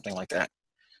get from something like that.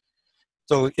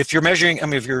 So if you're measuring, I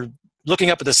mean, if you're looking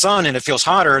up at the sun and it feels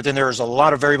hotter, then there's a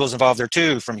lot of variables involved there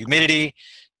too, from humidity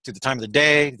to the time of the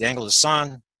day, the angle of the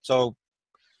sun. So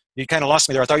you kind of lost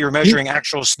me there. I thought you were measuring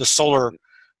the solar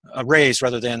rays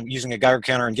rather than using a Geiger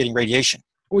counter and getting radiation.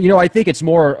 Well, you know, I think it's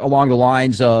more along the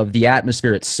lines of the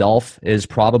atmosphere itself is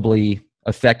probably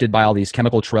affected by all these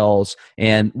chemical trails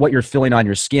and what you're feeling on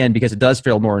your skin, because it does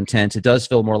feel more intense. It does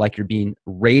feel more like you're being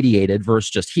radiated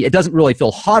versus just heat. It doesn't really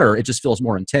feel hotter. It just feels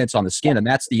more intense on the skin, and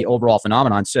that's the overall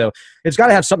phenomenon. So it's got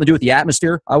to have something to do with the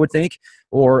atmosphere, I would think,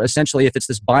 or essentially if it's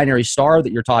this binary star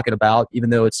that you're talking about,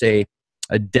 even though it's a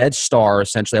dead star,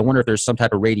 essentially, I wonder if there's some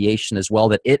type of radiation as well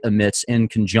that it emits in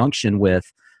conjunction with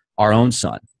our own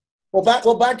sun. Well,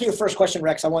 back to your first question,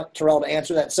 Rex. I want Terrell to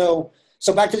answer that. So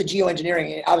back to the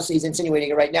geoengineering. Obviously, he's insinuating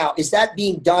it right now. Is that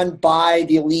being done by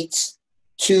the elites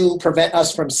to prevent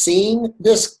us from seeing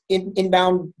this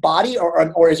inbound body,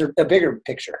 or is there a bigger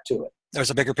picture to it? There's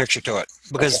a bigger picture to it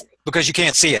because you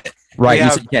can't see it. Right,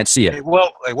 you can't see it.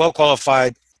 A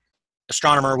well-qualified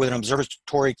astronomer with an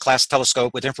observatory class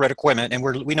telescope with infrared equipment, and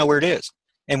we know where it is,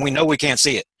 and we know we can't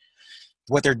see it.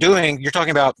 What they're doing, you're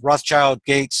talking about Rothschild,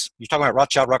 Gates, you're talking about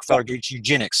Rothschild, Rockefeller, Gates,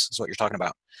 eugenics is what you're talking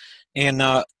about. And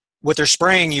what they're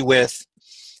spraying you with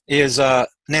is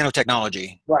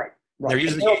nanotechnology. Right. They're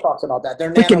using talks about that.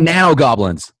 They're freaking nano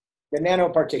goblins. The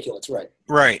nanoparticulates, right.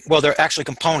 Right. Well, they're actually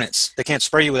components. They can't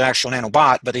spray you with actual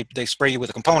nanobot, but they spray you with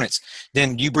the components.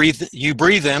 Then you breathe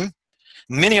them.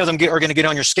 Many of them are going to get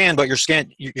on your skin, but your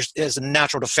skin is a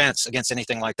natural defense against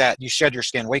anything like that. You shed your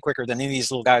skin way quicker than any of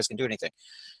these little guys can do anything.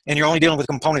 And you're only dealing with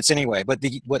components anyway. But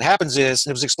what happens is,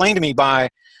 it was explained to me by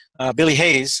Billy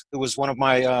Hayes, who was one of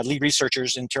my lead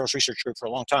researchers in Terrell's research group for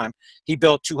a long time. He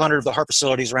built 200 of the HAARP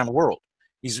facilities around the world.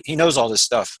 He knows all this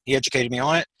stuff. He educated me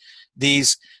on it.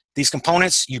 These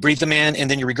components, you breathe them in and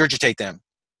then you regurgitate them.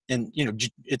 And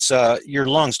it's your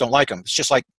lungs don't like them. It's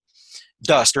just like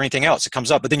dust or anything else. It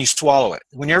comes up, but then you swallow it.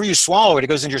 Whenever you swallow it, it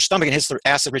goes into your stomach and hits the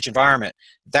acid-rich environment.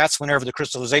 That's whenever the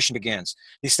crystallization begins.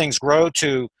 These things grow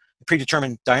to a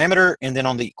predetermined diameter, and then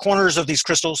on the corners of these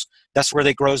crystals, that's where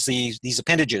they grows these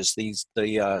appendages,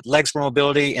 the legs for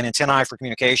mobility and antennae for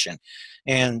communication.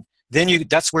 And then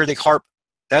that's where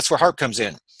HAARP comes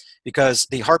in, because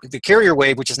the carrier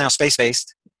wave, which is now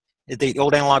space-based, the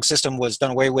old analog system was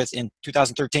done away with in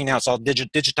 2013. Now it's all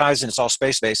digitized and it's all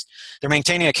space-based. They're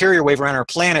maintaining a carrier wave around our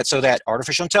planet so that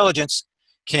artificial intelligence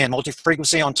can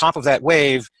multi-frequency on top of that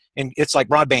wave, and it's like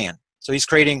broadband. So he's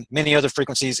creating many other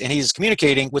frequencies, and he's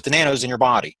communicating with the nanos in your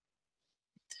body.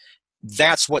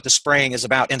 That's what the spraying is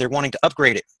about, and they're wanting to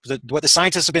upgrade it. What the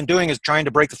scientists have been doing is trying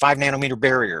to break the 5 nanometer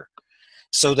barrier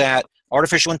so that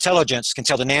artificial intelligence can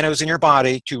tell the nanos in your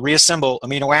body to reassemble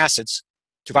amino acids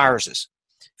to viruses.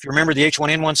 If you remember the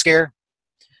H1N1 scare,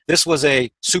 this was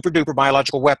a super duper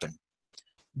biological weapon.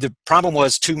 The problem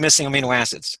was 2 missing amino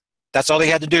acids. That's all they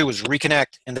had to do was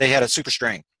reconnect, and they had a super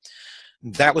strain.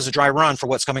 That was a dry run for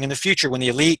what's coming in the future. When the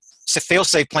elite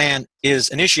fail-safe plan is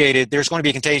initiated, there's going to be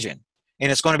a contagion,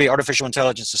 and it's going to be artificial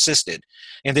intelligence assisted.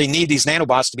 And they need these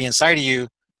nanobots to be inside of you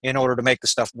in order to make the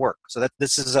stuff work. So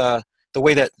this is the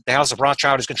way that the House of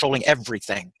Rothschild is controlling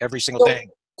everything, every single thing.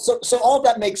 So all of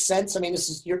that makes sense. I mean, this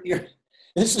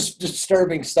is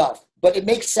disturbing stuff, but it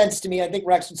makes sense to me. I think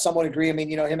Rex would somewhat agree. I mean,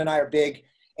 him and I are big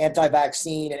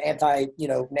anti-vaccine and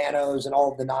nanos and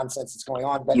all of the nonsense that's going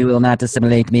on. But you will not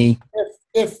assimilate me.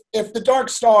 If the dark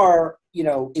star,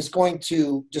 is going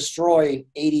to destroy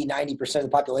 80-90% of the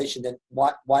population, then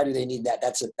why do they need that?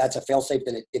 That's a fail-safe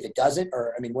that if it doesn't,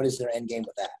 or, I mean, what is their end game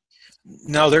with that?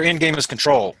 No, their end game is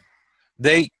control.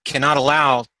 They cannot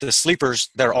allow the sleepers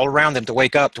that are all around them to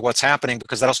wake up to what's happening,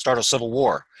 because that'll start a civil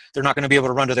war. They're not going to be able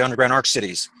to run to the underground arc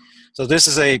cities. So this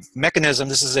is a mechanism,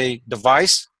 this is a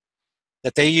device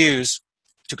that they use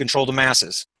to control the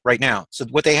masses right now. So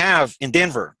what they have in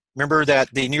Denver, remember that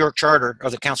the New York Charter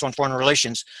of the Council on Foreign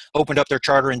Relations opened up their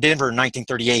charter in Denver in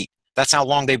 1938. That's how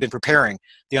long they've been preparing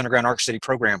the underground arc city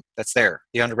program that's there,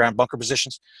 the underground bunker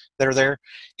positions that are there.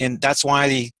 And that's why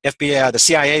the FBI, the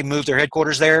CIA moved their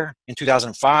headquarters there in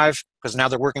 2005, because now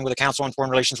they're working with the Council on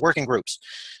Foreign Relations working groups.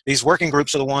 These working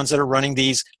groups are the ones that are running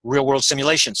these real world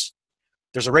simulations.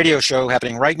 There's a radio show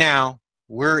happening right now.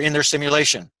 We're in their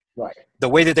simulation. Right. The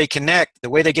way that they connect, the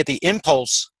way they get the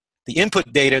impulse, the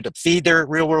input data to feed their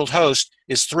real world host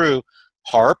is through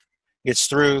HAARP, it's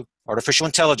through artificial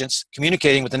intelligence,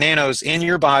 communicating with the nanos in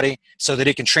your body so that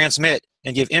it can transmit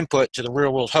and give input to the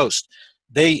real world host.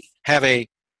 They have a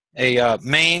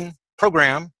main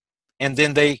program, and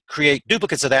then they create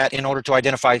duplicates of that in order to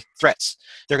identify threats.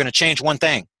 They're going to change one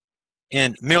thing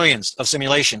in millions of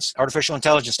simulations. Artificial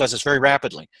intelligence does this very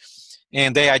rapidly,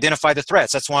 and they identify the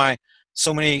threats. That's why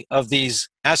so many of these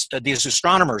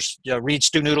astronomers read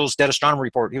Stu Noodle's Dead Astronomer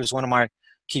Report. He was one of my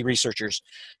key researchers.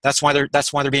 That's why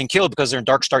they're being killed, because they're in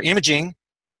dark star imaging.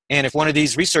 And if one of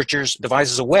these researchers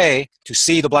devises a way to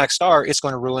see the black star, it's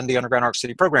going to ruin the Underground Arc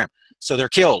City program. So they're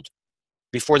killed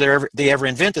before they ever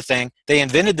invent the thing. They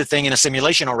invented the thing in a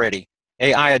simulation already.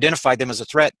 AI identified them as a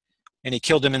threat, and he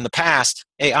killed them in the past.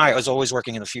 AI is always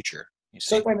working in the future.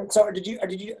 So wait a minute. So did you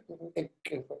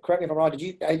correct me if I'm wrong?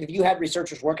 Have you had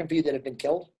researchers working for you that have been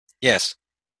killed? Yes.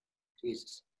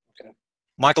 Jesus. Okay.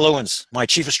 Michael Owens, my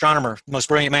chief astronomer, most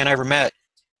brilliant man I ever met,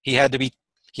 he had to be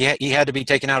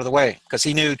taken out of the way, because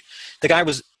he knew the guy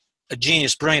was a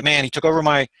genius, brilliant man. He took over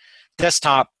my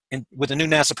desktop with the new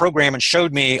NASA program and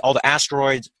showed me all the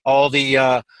asteroids, all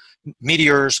the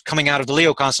meteors coming out of the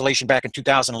Leo constellation back in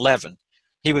 2011.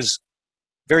 He was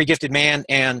a very gifted man,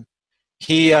 and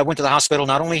he went to the hospital.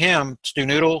 Not only him, Stu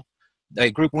Noodle.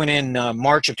 A group went in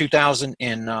March of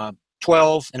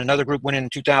 2012, and another group went in in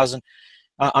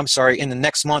the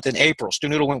next month in April. Stu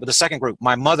Noodle went with the second group.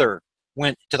 My mother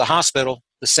went to the hospital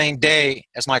the same day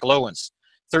as Michael Owens.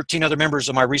 13 other members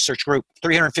of my research group,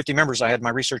 350 members I had in my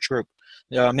research group.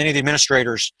 Many of the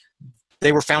administrators,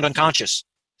 they were found unconscious.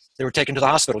 They were taken to the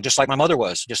hospital, just like my mother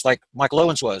was, just like Michael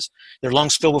Owens was. Their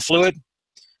lungs filled with fluid,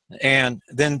 and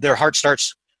then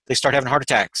they start having heart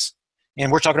attacks.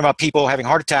 And we're talking about people having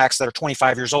heart attacks that are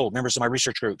 25 years old, members of my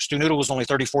research group. Stu Noodle was only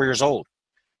 34 years old.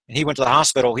 And he went to the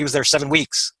hospital. He was there 7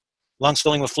 weeks. Lungs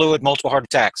filling with fluid, multiple heart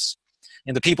attacks.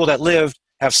 And the people that lived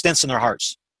have stents in their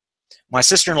hearts. My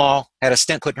sister-in-law had a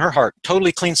stent put in her heart,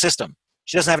 totally clean system.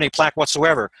 She doesn't have any plaque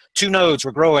whatsoever. 2 nodes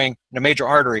were growing in a major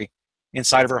artery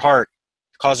inside of her heart,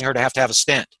 causing her to have a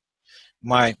stent.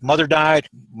 My mother died,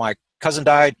 my cousin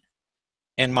died,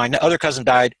 and my other cousin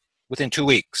died within 2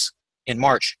 weeks in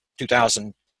March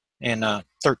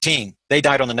 2013. They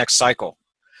died on the next cycle.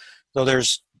 So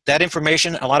there's that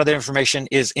information. A lot of that information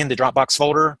is in the Dropbox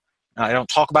folder. I don't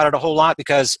talk about it a whole lot,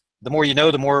 because the more you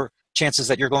know, the more chances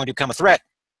that you're going to become a threat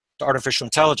to artificial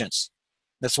intelligence.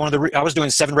 That's one of I was doing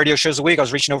 7 radio shows a week. I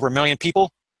was reaching over 1 million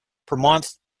people per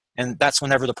month, and that's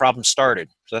whenever the problem started.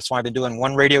 So that's why I've been doing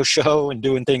 1 radio show and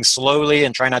doing things slowly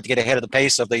and trying not to get ahead of the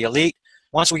pace of the elite.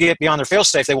 Once we get beyond their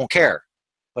fail-safe, they won't care.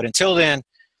 But until then,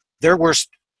 their worst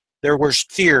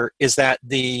fear is that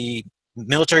the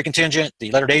military contingent,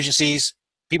 the lettered agencies,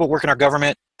 people working our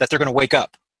government, that they're going to wake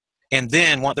up and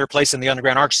then want their place in the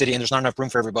Underground Arc City, and there's not enough room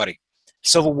for everybody.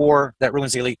 Civil war, that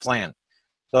ruins the elite plan.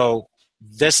 So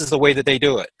this is the way that they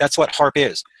do it. That's what HARP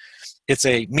is. It's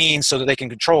a means so that they can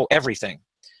control everything.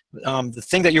 The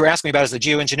thing that you were asking me about is the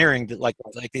geoengineering, like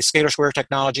the scalar square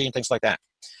technology and things like that.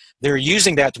 They're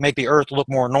using that to make the Earth look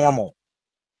more normal.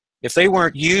 If they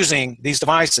weren't using these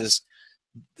devices,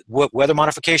 weather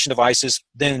modification devices,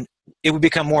 then it would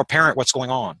become more apparent what's going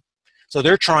on. So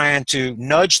they're trying to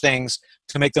nudge things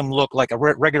to make them look like a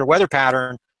regular weather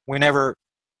pattern, whenever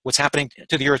what's happening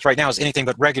to the Earth right now is anything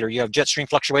but regular. You have jet stream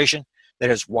fluctuation that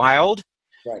is wild,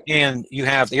 right. And you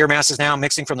have the air masses now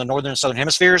mixing from the northern and southern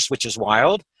hemispheres, which is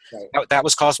wild. Right. That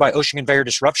was caused by ocean conveyor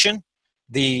disruption.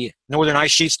 The northern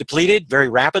ice sheets depleted very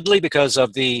rapidly because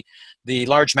of the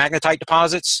large magnetite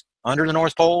deposits under the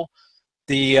North Pole.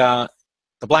 The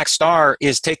black star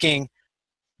is taking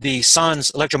the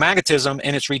sun's electromagnetism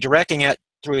and it's redirecting it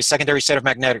through a secondary set of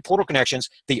magnetic portal connections.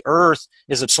 The Earth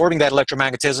is absorbing that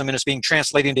electromagnetism and it's being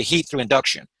translated into heat through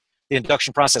induction. The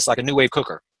induction process, like a new wave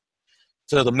cooker.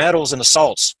 So the metals and the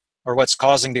salts are what's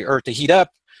causing the Earth to heat up.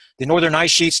 The northern ice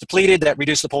sheets depleted, that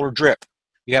reduced the polar drip.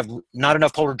 You have not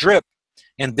enough polar drip,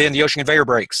 and then the ocean conveyor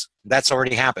breaks. That's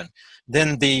already happened.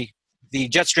 Then the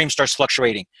jet stream starts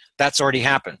fluctuating. That's already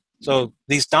happened. So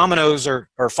these dominoes are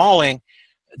falling.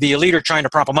 The elite are trying to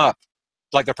prop them up,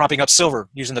 like they're propping up silver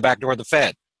using the back door of the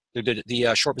Fed,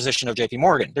 the short position of JP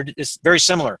Morgan. It's very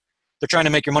similar. They're trying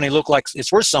to make your money look like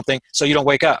it's worth something so you don't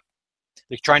wake up.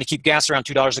 They're trying to keep gas around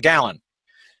 $2 a gallon.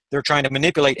 They're trying to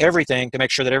manipulate everything to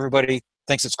make sure that everybody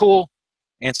thinks it's cool,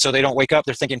 and so they don't wake up.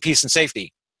 They're thinking peace and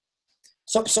safety.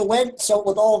 So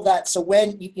with all of that, so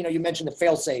when you mentioned the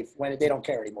fail-safe, when they don't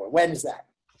care anymore, when is that?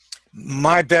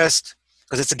 My best,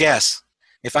 because it's a guess.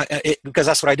 Because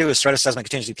that's what I do, is threat assessment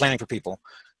contingency planning for people.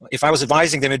 If I was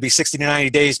advising them, it'd be 60 to 90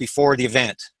 days before the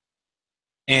event,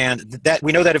 and that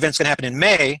we know that event's going to happen in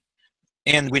May.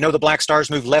 And we know the black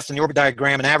stars move left in the orbit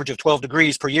diagram an average of 12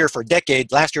 degrees per year for a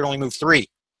decade. Last year it only moved 3.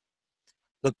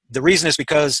 The reason is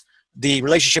because the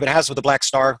relationship it has with the black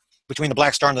star, between the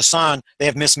black star and the sun, they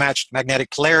have mismatched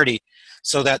magnetic polarity,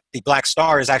 so that the black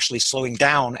star is actually slowing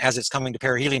down as it's coming to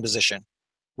perihelion position,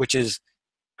 which is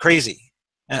crazy.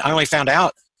 And I only found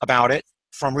out about it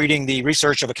from reading the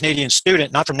research of a Canadian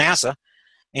student, not from NASA,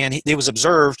 and it was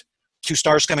observed two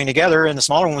stars coming together, and the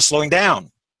smaller one was slowing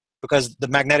down because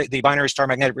the binary star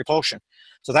magnetic repulsion.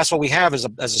 So that's what we have as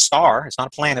a star. It's not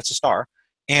a planet, it's a star.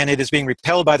 And it is being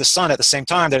repelled by the sun at the same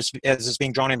time as it's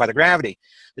being drawn in by the gravity.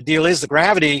 The deal is the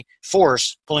gravity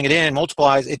force pulling it in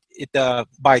multiplies it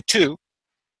by 2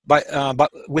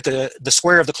 with the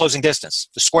square of the closing distance.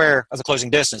 The square of the closing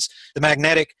distance. The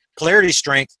magnetic polarity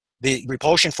strength, the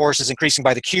repulsion force is increasing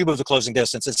by the cube of the closing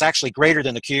distance. It's actually greater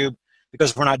than the cube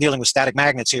because we're not dealing with static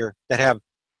magnets here that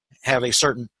have a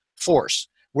certain force.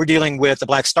 We're dealing with the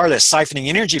black star that's siphoning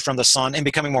energy from the sun and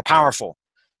becoming more powerful.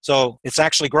 So it's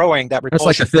actually growing. That repulsion.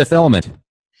 That's like the fifth element.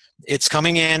 It's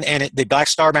coming in, and the black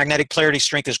star magnetic polarity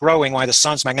strength is growing while the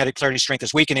sun's magnetic polarity strength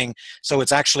is weakening. So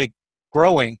it's actually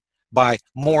growing by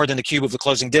more than the cube of the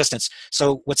closing distance.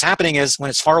 So what's happening is when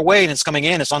it's far away and it's coming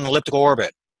in, it's on an elliptical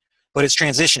orbit, but it's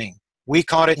transitioning. We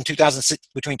caught it in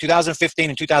between 2015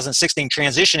 and 2016,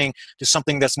 transitioning to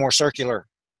something that's more circular.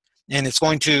 And it's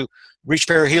going to reach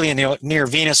perihelion near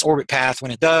Venus orbit path.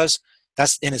 When it does,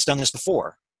 and it's done this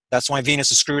before. That's why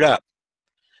Venus is screwed up.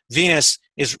 Venus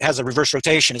has a reverse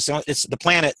rotation. It's the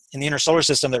planet in the inner solar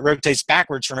system that rotates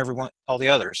backwards from all the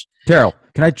others. Terrell,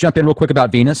 can I jump in real quick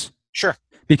about Venus? Sure.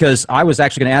 Because I was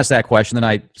actually going to ask that question, then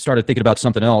I started thinking about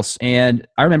something else. And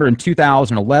I remember in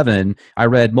 2011, I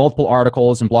read multiple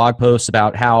articles and blog posts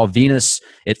about how Venus,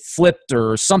 it flipped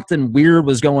or something weird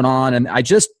was going on. And I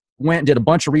just went and did a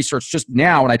bunch of research just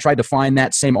now, and I tried to find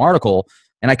that same article,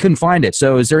 and I couldn't find it.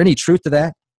 So is there any truth to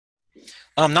that?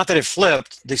 Not that it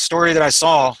flipped. The story that I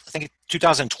saw, I think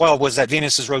 2012, was that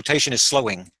Venus's rotation is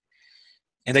slowing,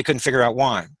 and they couldn't figure out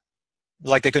why.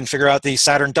 Like they couldn't figure out the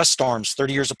Saturn dust storms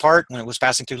 30 years apart when it was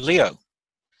passing through Leo.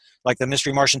 Like the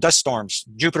mystery Martian dust storms,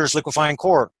 Jupiter's liquefying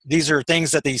core. These are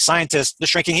things that the scientists, the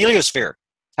shrinking heliosphere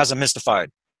has them mystified.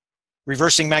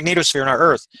 Reversing magnetosphere in our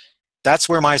Earth. That's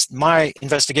where my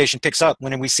investigation picks up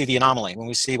when we see the anomaly, when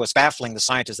we see what's baffling the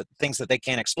scientists, things that they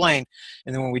can't explain.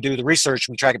 And then when we do the research,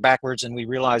 we track it backwards and we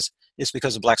realize it's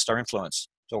because of black star influence.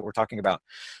 So what we're talking about.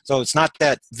 So it's not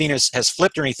that Venus has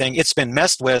flipped or anything. It's been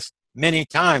messed with many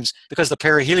times because the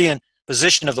perihelion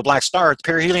position of the black star, the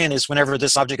perihelion is whenever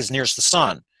this object is nearest the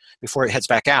sun before it heads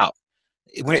back out.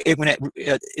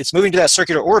 It's moving to that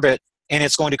circular orbit, and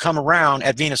it's going to come around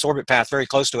at Venus orbit path very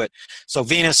close to it. So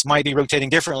Venus might be rotating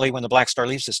differently when the black star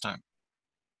leaves this time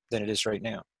than it is right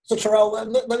now. So Terrell,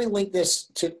 let me link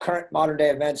this to current modern day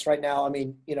events right now. I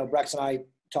mean, Rex and I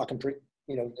talking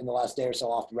in the last day or so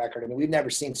off the record. I mean, we've never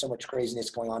seen so much craziness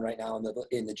going on right now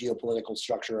in the geopolitical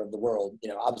structure of the world,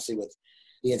 obviously with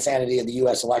the insanity of the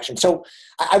U.S. election. So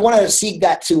I want to seek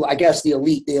that to, I guess, the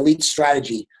elite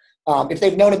strategy. If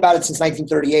they've known about it since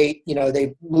 1938,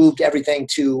 they've moved everything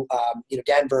to,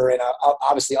 Denver and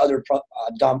obviously other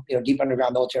deep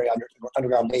underground military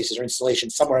underground bases or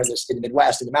installations somewhere in the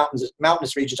Midwest, in the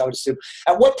mountainous regions, I would assume.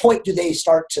 At what point do they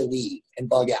start to leave and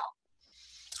bug out?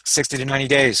 60 to 90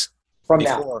 days. From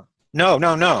before.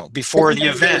 No. Before the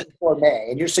event. Before May.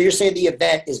 And you're saying the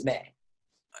event is May.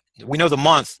 We know the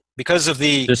month because of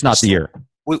the... Just not the year.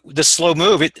 The slow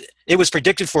move. It was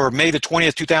predicted for May the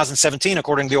 20th, 2017,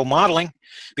 according to the old modeling,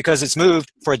 because it's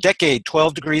moved for a decade,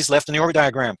 12 degrees left in the orbit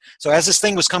diagram. So as this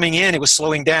thing was coming in, it was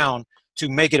slowing down to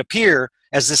make it appear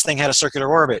as this thing had a circular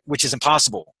orbit, which is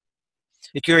impossible.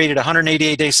 It created a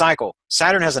 188-day cycle.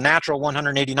 Saturn has a natural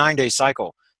 189-day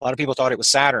cycle. A lot of people thought it was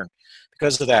Saturn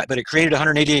because of that, but it created a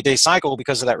 188-day cycle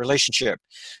because of that relationship.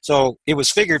 So it was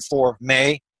figured for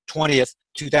May 20th,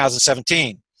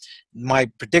 2017. My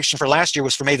prediction for last year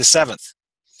was for May the 7th,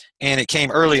 and it came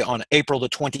early on April the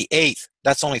 28th.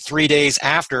 That's only 3 days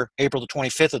after April the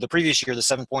 25th of the previous year, the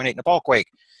 7.8 Nepal quake.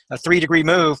 A 3-degree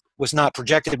move was not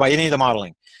projected by any of the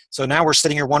modeling. So now we're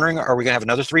sitting here wondering, are we going to have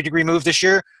another 3-degree move this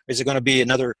year? Is it going to be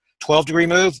another 12-degree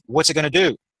move? What's it going to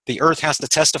do? The Earth has to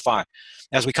testify.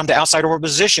 As we come to outside orbit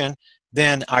position,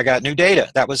 then I got new data.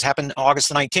 That happened August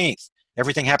the 19th.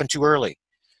 Everything happened too early.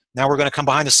 Now we're going to come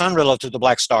behind the sun relative to the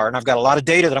black star, and I've got a lot of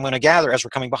data that I'm going to gather as we're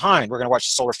coming behind. We're going to watch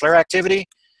the solar flare activity.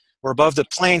 We're above the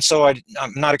plane, so I'm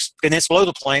not, and it's below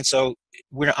the plane, so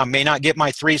I may not get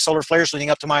my 3 solar flares leading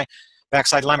up to my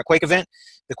backside alignment quake event.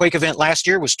 The quake event last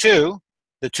year was the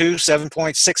 2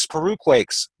 7.6 Peru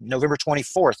quakes, November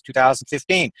 24th,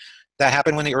 2015. That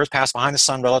happened when the Earth passed behind the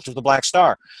sun relative to the black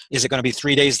star. Is it going to be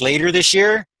 3 days later this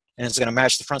year, and it's going to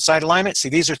match the front side alignment? See,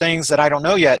 these are things that I don't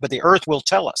know yet, but the Earth will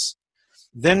tell us.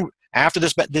 Then after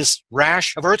this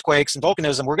rash of earthquakes and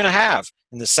volcanism we're going to have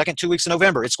in the second 2 weeks of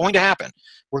November, it's going to happen.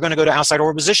 We're going to go to outside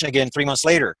orbit position again 3 months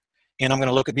later. And I'm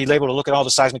going to be able to look at all the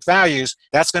seismic values.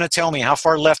 That's going to tell me how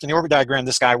far left in the orbit diagram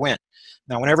this guy went.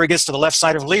 Now, whenever it gets to the left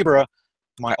side of Libra,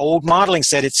 my old modeling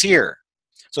said it's here.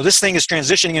 So this thing is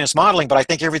transitioning in its modeling, but I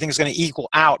think everything is going to equal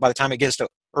out by the time it gets to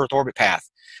Earth orbit path.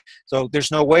 So there's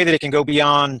no way that it can go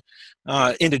beyond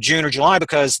into June or July,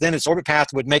 because then its orbit path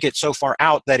would make it so far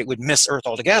out that it would miss Earth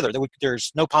altogether.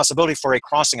 There's no possibility for a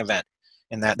crossing event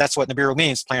in that. That's what Nibiru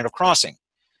means, planet of crossing.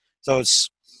 So it's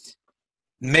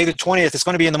May the 20th. It's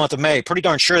going to be in the month of May. Pretty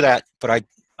darn sure that, but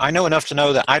I know enough to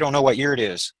know that I don't know what year it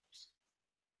is.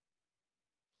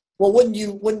 Well,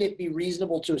 wouldn't it be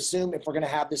reasonable to assume if we're going to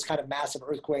have this kind of massive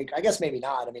earthquake? I guess maybe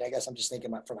not. I mean, I guess I'm just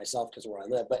thinking for myself because of where I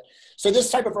live. But so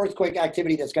this type of earthquake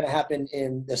activity that's going to happen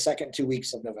in the second 2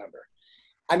 weeks of November.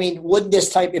 I mean, would this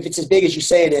type, if it's as big as you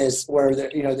say it is, where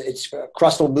it's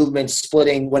crustal movements,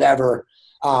 splitting, whatever.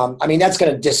 I mean, that's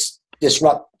going to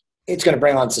disrupt. It's going to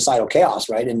bring on societal chaos,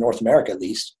 right? In North America, at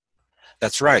least.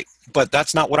 That's right. But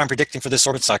that's not what I'm predicting for this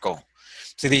orbit cycle.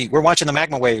 See, we're watching the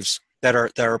magma waves that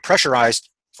are pressurized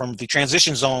from the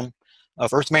transition zone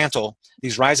of Earth mantle,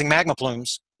 these rising magma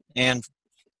plumes. And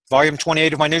volume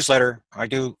 28 of my newsletter, I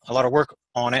do a lot of work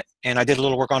on it, and I did a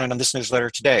little work on it on this newsletter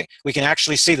today. We can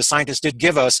actually see the scientists did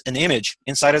give us an image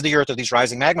inside of the Earth of these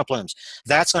rising magma plumes.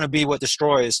 That's going to be what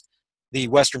destroys the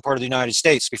western part of the United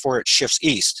States before it shifts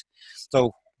east.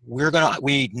 So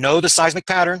we know the seismic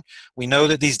pattern. We know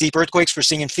that these deep earthquakes we're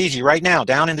seeing in Fiji right now,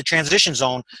 down in the transition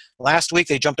zone. Last week,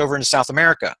 they jumped over into South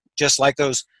America, just like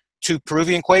those 2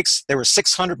 Peruvian quakes. They were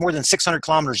more than 600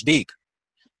 kilometers deep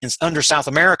under South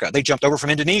America. They jumped over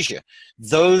from Indonesia.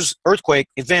 Those earthquake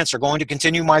events are going to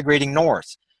continue migrating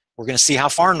north. We're going to see how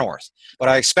far north. But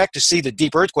I expect to see the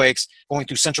deep earthquakes going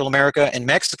through Central America and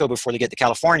Mexico before they get to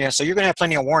California. So you're going to have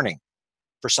plenty of warning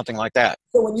for something like that.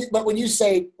 So when you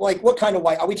say, like, what kind of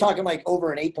are we talking like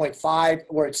over an 8.5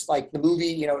 where it's like the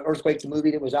movie, Earthquake, the movie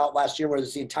that was out last year where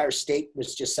the entire state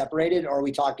was just separated? Or are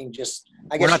we talking just,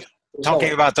 I guess. We're not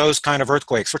talking about those kind of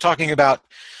earthquakes. We're talking about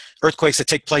earthquakes that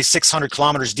take place 600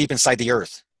 kilometers deep inside the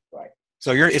Earth. Right.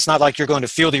 So it's not like you're going to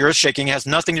feel the Earth shaking. It has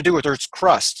nothing to do with Earth's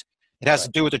crust. It has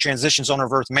to do with the transition zone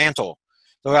of Earth mantle.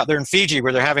 So out there in Fiji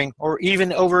where they're having, or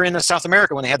even over in South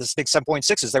America when they had this big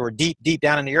 7.6s, they were deep, deep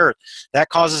down in the Earth. That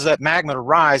causes that magma to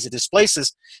rise. It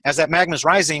displaces. As that magma is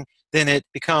rising, then it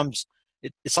becomes,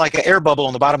 it's like an air bubble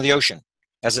on the bottom of the ocean.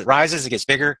 As it rises, it gets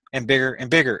bigger and bigger and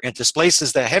bigger. It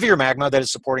displaces the heavier magma that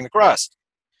is supporting the crust.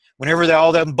 Whenever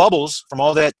all them bubbles from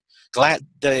all that,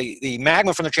 the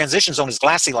magma from the transition zone is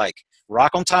glassy-like.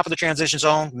 Rock on top of the transition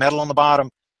zone, metal on the bottom.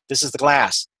 This is the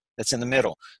glass that's in the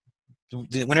middle.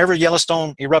 Whenever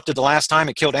Yellowstone erupted the last time,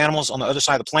 it killed animals on the other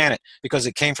side of the planet because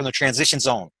it came from the transition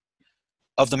zone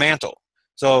of the mantle.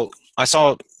 So I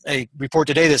saw a report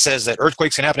today that says that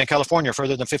earthquakes can happen in California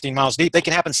further than 15 miles deep. They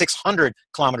can happen 600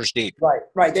 kilometers deep.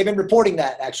 Right. They've been reporting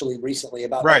that actually recently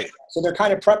about right. That. So they're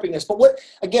kind of prepping this. But what,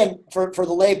 again, for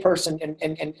the lay person,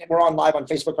 and we're on live on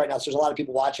Facebook right now, so there's a lot of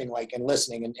people watching and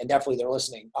listening, and definitely they're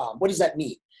listening. What does that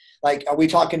mean? Like, are we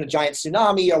talking a giant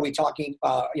tsunami? Are we talking,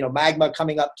 magma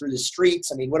coming up through the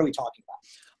streets? I mean, what are we talking about?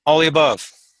 All the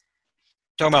above.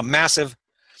 Talking about massive.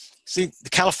 See,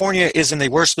 California is in the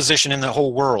worst position in the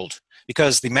whole world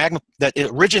because the magma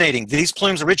these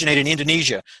plumes originated in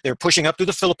Indonesia. They're pushing up through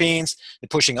the Philippines. They're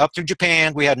pushing up through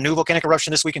Japan. We had a new volcanic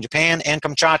eruption this week in Japan and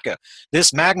Kamchatka.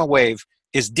 This magma wave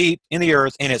is deep in the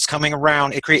Earth and it's coming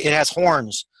around. It has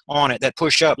horns on it that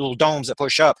push up, little domes that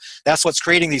push up. That's what's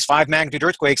creating these 5 magnitude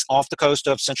earthquakes off the coast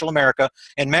of Central America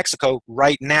and Mexico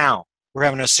right now. We're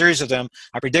having a series of them.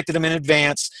 I predicted them in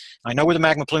advance. I know where the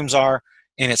magma plumes are,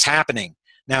 and it's happening.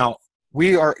 Now,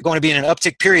 we are going to be in an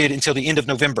uptick period until the end of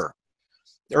November.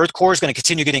 The Earth core is going to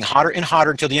continue getting hotter and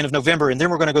hotter until the end of November, and then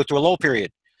we're going to go through a lull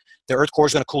period. The Earth core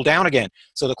is going to cool down again.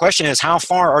 So the question is, how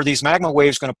far are these magma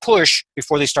waves going to push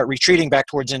before they start retreating back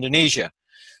towards Indonesia?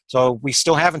 So we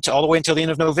still have all the way until the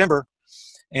end of November.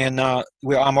 And I'm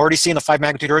already seeing the 5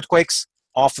 magnitude earthquakes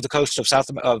off of the coast of South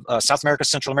America,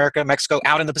 Central America, Mexico,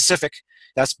 out in the Pacific.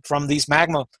 That's from these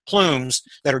magma plumes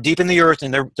that are deep in the Earth,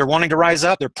 and they're wanting to rise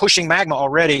up. They're pushing magma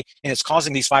already, and it's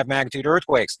causing these 5 magnitude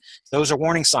earthquakes. Those are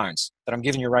warning signs that I'm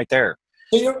giving you right there.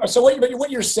 So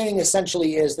what you're saying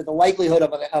essentially is that the likelihood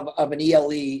of an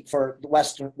ELE for the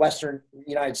Western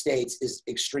United States is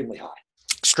extremely high.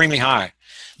 Extremely high.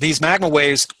 These magma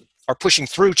waves are pushing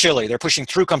through Chile. They're pushing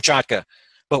through Kamchatka.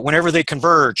 But whenever they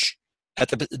converge at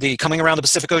the coming around the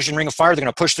Pacific Ocean Ring of Fire, they're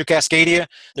going to push through Cascadia.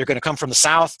 They're going to come from the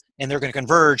south, and they're going to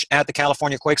converge at the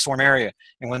California quake swarm area.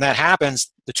 And when that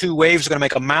happens, the 2 waves are going to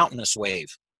make a mountainous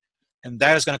wave. And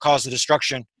that is going to cause the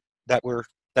destruction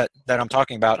that I'm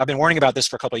talking about. I've been warning about this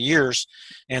for a couple of years,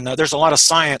 and there's a lot of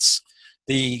science.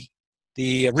 The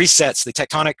resets, the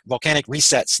tectonic volcanic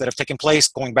resets that have taken place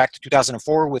going back to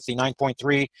 2004 with the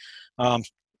 9.3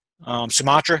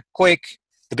 Sumatra quake,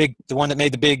 the one that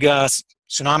made the big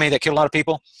tsunami that killed a lot of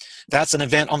people. That's an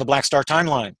event on the Black Star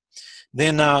timeline.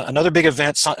 Then another big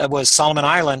event was Solomon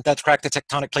Island. That cracked the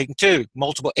tectonic plate in two,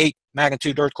 multiple 8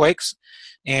 magnitude earthquakes,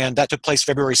 and that took place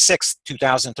February 6th,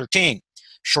 2013.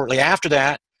 Shortly after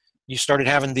that, you started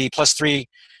having the +3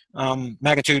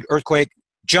 magnitude earthquake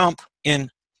jump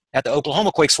at the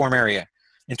Oklahoma quake swarm area.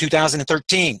 In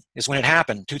 2013 is when it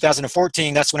happened.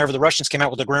 2014, that's whenever the Russians came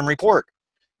out with the Grim Report.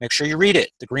 Make sure you read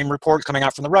it. The Grim Report coming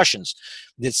out from the Russians.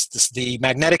 The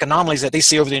magnetic anomalies that they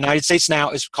see over the United States now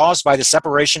is caused by the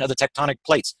separation of the tectonic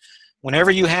plates.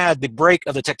 Whenever you had the break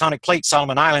of the tectonic plate,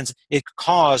 Solomon Islands, it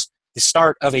caused the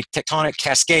start of a tectonic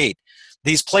cascade.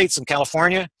 These plates in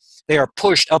California, they are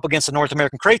pushed up against the North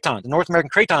American craton. The North American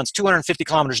craton is 250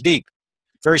 kilometers deep,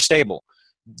 very stable.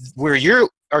 Where you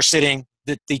are sitting,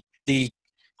 the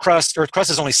crust, Earth crust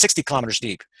is only 60 kilometers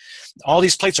deep. All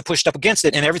these plates are pushed up against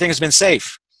it, and everything has been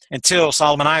safe until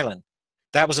Solomon Island.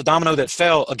 That was a domino that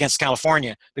fell against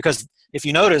California, because if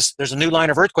you notice, there's a new line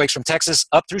of earthquakes from Texas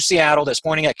up through Seattle that's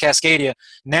pointing at Cascadia.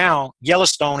 Now,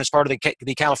 Yellowstone is part of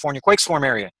the California quake swarm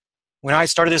area. When I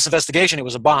started this investigation, it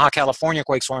was a Baja California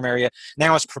quake swarm area.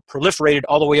 Now it's proliferated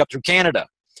all the way up through Canada.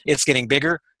 It's getting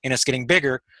bigger, and it's getting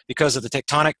bigger because of the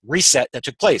tectonic reset that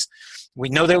took place. We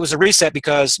know that it was a reset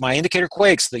because my indicator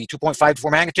quakes, the 2.5 to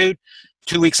 4 magnitude,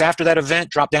 2 weeks after that event,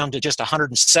 dropped down to just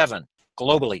 107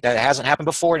 globally. That hasn't happened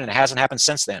before, and it hasn't happened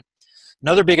since then.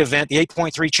 Another big event, the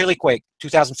 8.3 Chile quake,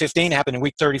 2015, happened in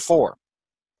week 34.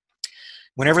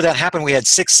 Whenever that happened, we had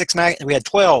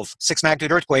 12 6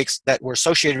 magnitude earthquakes that were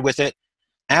associated with it.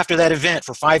 After that event,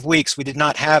 for 5 weeks, we did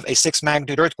not have a 6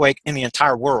 magnitude earthquake in the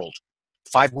entire world.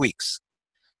 5 weeks.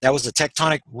 That was the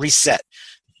tectonic reset.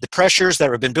 The pressures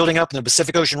that have been building up in the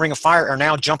Pacific Ocean Ring of Fire are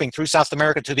now jumping through South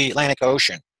America to the Atlantic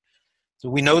Ocean. So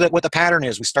we know that what the pattern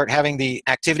is. We start having the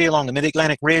activity along the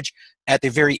Mid-Atlantic Ridge at the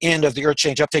very end of the Earth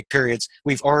change uptake periods.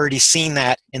 We've already seen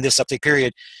that in this uptake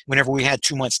period whenever we had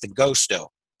 2 months to go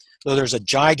still. So there's a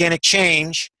gigantic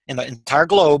change in the entire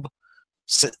globe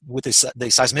with the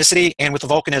seismicity and with the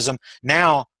volcanism.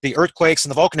 Now the earthquakes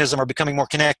and the volcanism are becoming more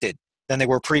connected than they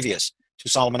were previous to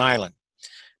Solomon Island.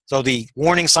 So the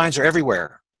warning signs are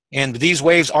everywhere. And these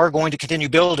waves are going to continue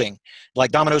building.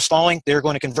 Like dominoes falling, they're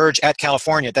going to converge at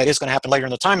California. That is going to happen later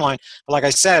in the timeline. But like I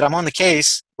said, I'm on the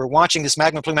case. We're watching this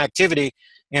magma plume activity,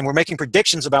 and we're making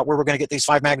predictions about where we're going to get these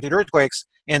 5 magnitude earthquakes,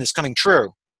 and it's coming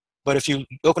true. But if you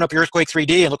open up your earthquake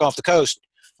 3D and look off the coast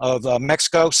of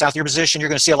Mexico, south of your position, you're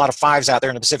going to see a lot of 5s out there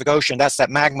in the Pacific Ocean. That's that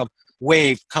magma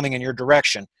wave coming in your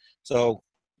direction. So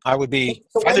I would be.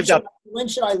 So when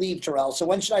should I leave, Terrell? So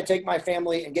when should I take my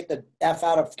family and get the F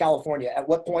out of California? At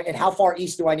what point, and how far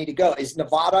east do I need to go? Is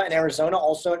Nevada and Arizona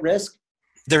also at risk?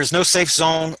 There is no safe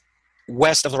zone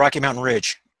west of the Rocky Mountain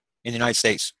Ridge in the United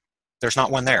States. There's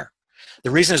not one there.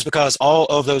 The reason is because all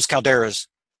of those calderas,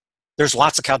 there's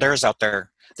lots of calderas out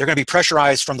there. They're going to be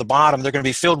pressurized from the bottom. They're going to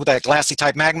be filled with that glassy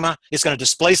type magma. It's going to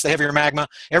displace the heavier magma.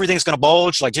 Everything's going to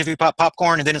bulge like Jiffy Pop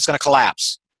popcorn, and then it's going to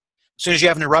collapse. As soon as you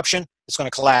have an eruption, it's going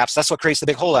to collapse. That's what creates the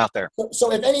big hole out there.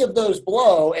 So if any of those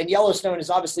blow, and Yellowstone is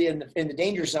obviously in the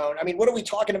danger zone, I mean, what are we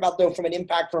talking about, though, from an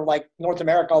impact for, like, North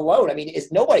America alone? I mean,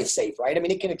 nobody's safe, right? I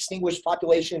mean, it can extinguish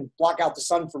population, block out the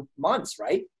sun for months,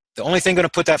 right? The only thing going to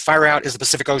put that fire out is the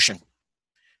Pacific Ocean.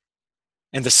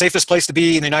 And the safest place to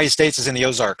be in the United States is in the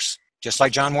Ozarks, just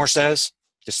like John Moore says,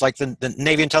 just like the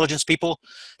Navy intelligence people.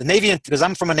 The Navy, because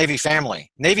I'm from a Navy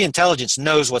family, Navy intelligence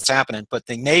knows what's happening, but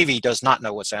the Navy does not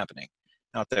know what's happening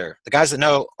out there. The guys that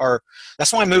know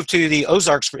that's why I moved to the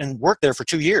Ozarks and worked there for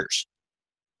 2 years,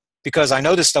 because I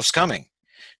know this stuff's coming.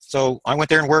 So I went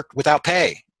there and worked without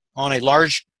pay on a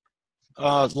large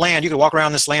land. You could walk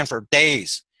around this land for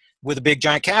days with a big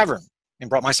giant cavern, and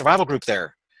brought my survival group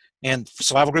there. And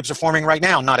survival groups are forming right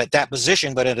now, not at that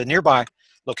position, but at a nearby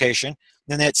location.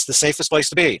 Then it's the safest place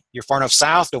to be. You're far enough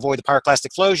south to avoid the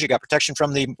pyroclastic flows. You got protection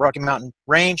from the Rocky Mountain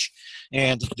Range,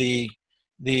 and the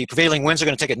prevailing winds are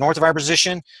going to take it north of our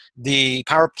position. The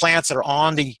power plants that are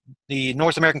on the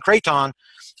North American craton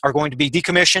are going to be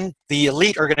decommissioned. The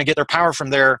elite are going to get their power from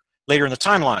there later in the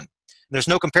timeline. There's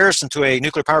no comparison to a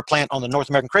nuclear power plant on the North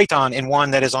American craton and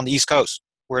one that is on the East Coast,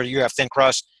 where you have thin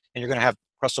crust and you're going to have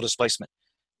crustal displacement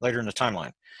later in the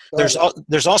timeline.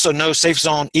 There's also no safe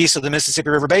zone east of the Mississippi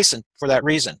River Basin for that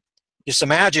reason. Just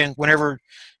imagine whenever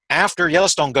after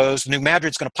Yellowstone goes, New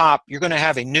Madrid's going to pop, you're going to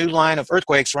have a new line of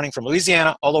earthquakes running from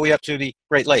Louisiana all the way up to the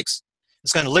Great Lakes.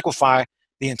 It's going to liquefy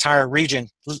the entire region,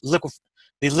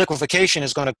 the liquefaction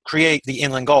is going to create the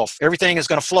inland Gulf. Everything is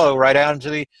going to flow right out into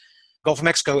the Gulf of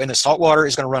Mexico, and the salt water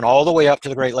is going to run all the way up to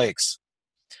the Great Lakes.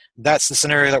 That's the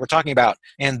scenario that we're talking about.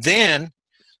 And then,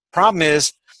 problem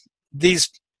is, these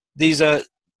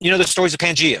you know, the stories of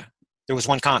Pangea. There was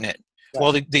one continent. Right.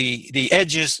 Well, the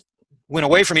edges went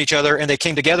away from each other, and they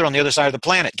came together on the other side of the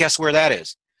planet. Guess where that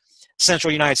is?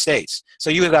 Central United States. So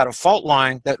you have got a fault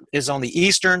line that is on the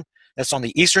eastern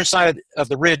side of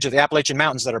the ridge of the Appalachian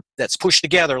Mountains that's pushed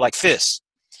together like fists.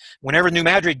 Whenever New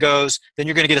Madrid goes, then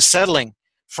you're going to get a settling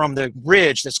from the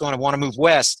ridge that's going to want to move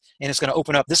west, and it's going to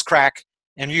open up this crack,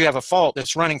 and you have a fault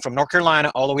that's running from North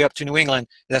Carolina all the way up to New England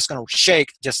that's going to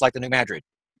shake just like the New Madrid.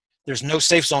 There's no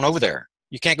safe zone over there.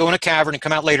 You can't go in a cavern and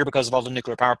come out later because of all the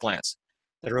nuclear power plants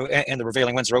that are, and the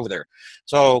prevailing winds are over there.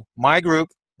 So my group,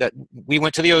 that we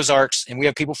went to the Ozarks, and we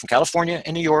have people from California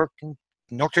and New York and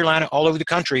North Carolina, all over the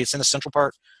country. It's in the central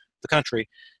part of the country.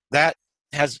 That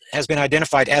has been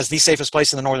identified as the safest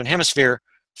place in the Northern Hemisphere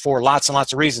for lots and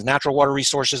lots of reasons. Natural water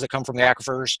resources that come from the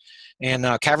aquifers, and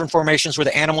cavern formations where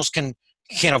the animals can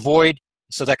avoid,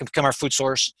 so that can become our food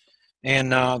source.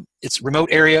 And it's a remote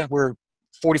area. We're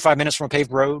 45 minutes from a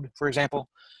paved road, for example.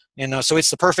 And so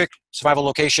it's the perfect survival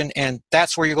location, and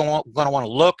that's where you're going to want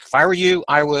to look. If I were you,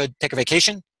 I would take a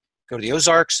vacation, go to the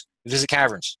Ozarks, visit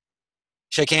caverns,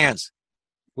 shake hands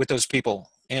with those people,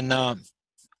 and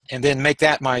then make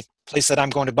that my place that I'm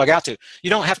going to bug out to. You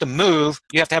don't have to move.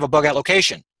 You have to have a bug out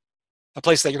location, a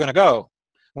place that you're going to go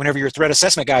whenever your threat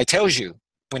assessment guy tells you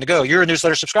when to go. You're a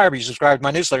newsletter subscriber. You subscribe to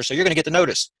my newsletter, so you're going to get the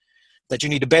notice that you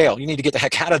need to bail. You need to get the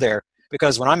heck out of there,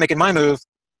 because when I'm making my move,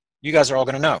 you guys are all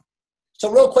going to know. So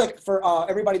real quick for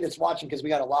everybody that's watching, because we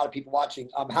got a lot of people watching,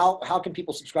 how can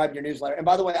people subscribe to your newsletter? And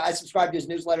by the way, I subscribe to his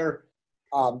newsletter,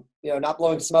 not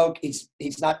blowing smoke. He's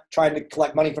not trying to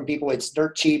collect money from people. It's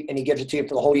dirt cheap, and he gives it to you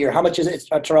for the whole year. How much is it,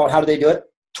 Terrell? How do they do it?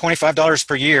 $25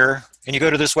 per year, and you go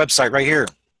to this website right here.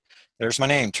 There's my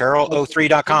name,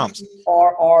 Terrell03.com.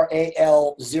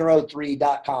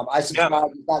 RRAL03.com. I subscribe.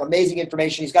 Yep. He's got amazing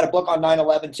information. He's got a book on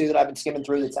 9/11 too that I've been skimming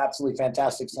through. That's absolutely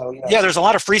fantastic. So yeah, there's a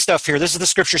lot of free stuff here. This is the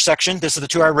scripture section. This is the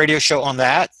 2-hour radio show on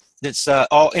that. It's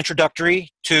all introductory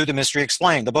to the Mystery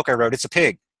Explained, the book I wrote. It's a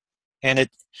pig, and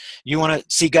you want to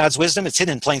see God's wisdom. It's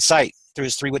hidden in plain sight through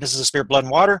His 3 witnesses of spirit, blood,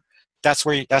 and water. That's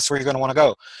where you're going to want to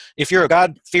go. If you're a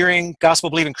God-fearing,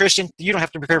 gospel-believing Christian, you don't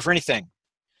have to prepare for anything.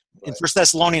 Right. In 1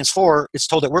 Thessalonians 4, it's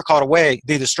told that we're called away.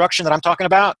 The destruction that I'm talking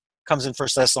about comes in 1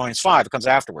 Thessalonians 5. It comes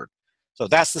afterward. So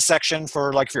that's the section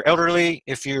for, like, if you're elderly,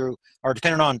 if you are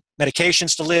dependent on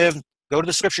medications to live, go to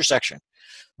the scripture section.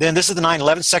 Then this is the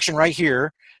 9/11 section right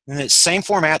here. And the same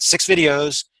format, 6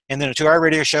 videos, and then a 2-hour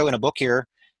radio show and a book here.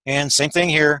 And same thing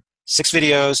here, 6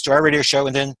 videos, 2-hour radio show,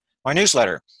 and then my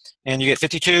newsletter. And you get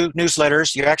 52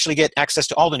 newsletters. You actually get access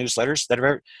to all the newsletters.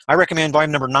 I recommend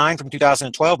volume number 9 from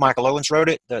 2012. Michael Owens wrote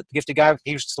it, the gifted guy.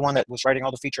 He was the one that was writing all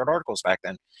the featured articles back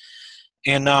then.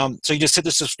 And so you just hit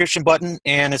the subscription button,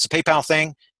 and it's a PayPal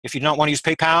thing. If you don't want to use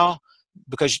PayPal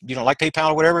because you don't like PayPal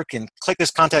or whatever, you can click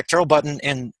this Contact Terrell button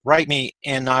and write me,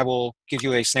 and I will give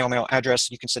you a snail mail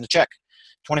address. You can send a check,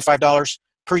 $25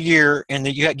 per year, and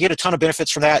you get a ton of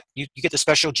benefits from that. You get the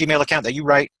special Gmail account that you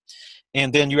write,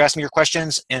 and then you ask me your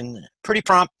questions, and pretty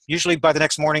prompt, usually by the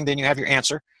next morning, then you have your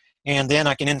answer, and then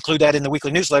I can include that in the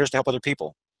weekly newsletters to help other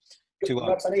people. I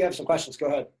think you have some questions. Go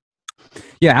ahead.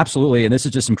 Yeah, absolutely. And this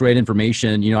is just some great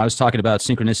information. I was talking about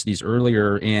synchronicities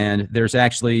earlier, and there's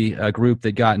actually a group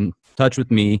that got in touch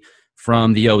with me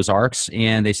from the Ozarks,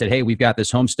 and they said, hey, we've got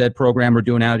this homestead program we're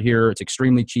doing out here. It's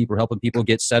extremely cheap. We're helping people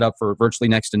get set up for virtually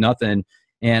next to nothing.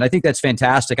 And I think that's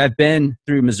fantastic. I've been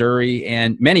through Missouri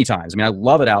and many times. I mean, I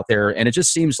love it out there. And it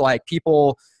just seems like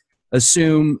people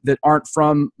assume that aren't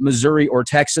from Missouri or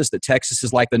Texas, that Texas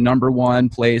is like the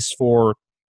 #1 place for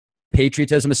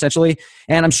patriotism, essentially.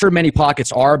 And I'm sure many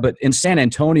pockets are, but in San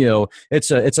Antonio, it's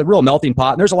a real melting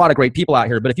pot. And there's a lot of great people out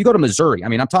here. But if you go to Missouri, I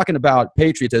mean, I'm talking about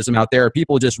patriotism out there.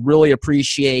 People just really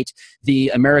appreciate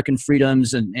the American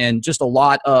freedoms and just a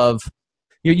lot of,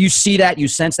 you see that, you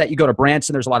sense that. You go to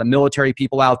Branson, there's a lot of military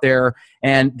people out there,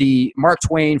 and the Mark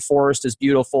Twain Forest is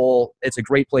beautiful. It's a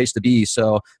great place to be,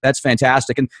 so that's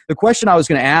fantastic. And the question I was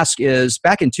going to ask is,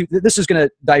 this is going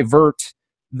to divert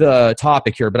the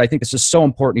topic here, but I think this is so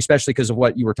important, especially because of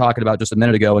what you were talking about just a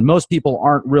minute ago. And most people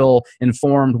aren't real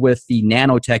informed with the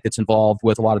nanotech that's involved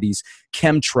with a lot of these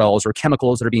chemtrails or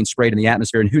chemicals that are being sprayed in the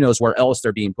atmosphere, and who knows where else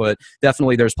they're being put.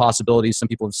 Definitely there's possibilities. Some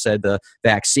people have said the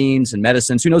vaccines and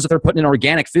medicines. Who knows if they're putting in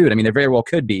organic food? I mean, they very well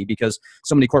could be, because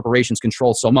so many corporations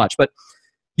control so much. But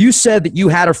you said that you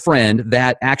had a friend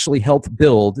that actually helped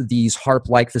build these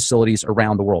HARP-like facilities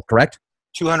around the world, correct?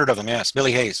 200 of them, yes.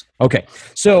 Billy Hayes. Okay.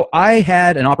 So I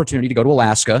had an opportunity to go to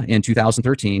Alaska in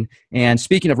 2013. And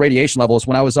speaking of radiation levels,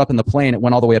 when I was up in the plane, it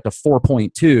went all the way up to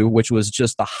 4.2, which was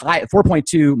just the high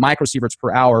 4.2 microsieverts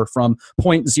per hour from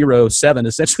 0.07,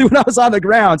 essentially, when I was on the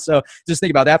ground. So just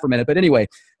think about that for a minute. But anyway,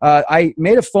 I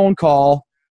made a phone call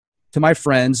to my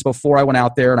friends before I went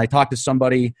out there, and I talked to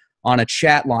somebody on a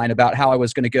chat line about how I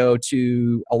was going to go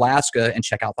to Alaska and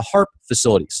check out the HARP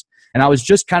facilities. And I was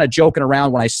just kind of joking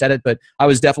around when I said it, but I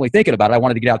was definitely thinking about it. I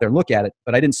wanted to get out there and look at it,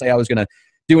 but I didn't say I was going to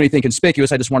do anything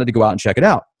conspicuous. I just wanted to go out and check it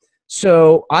out.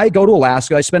 So I go to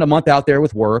Alaska. I spent a month out there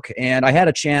with work, and I had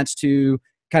a chance to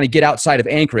kind of get outside of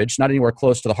Anchorage, not anywhere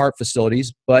close to the HARP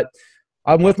facilities, but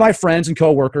I'm with my friends and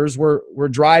coworkers. We're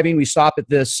driving. We stop at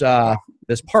this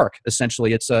this park.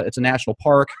 Essentially, it's a national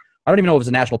park. I don't even know if it was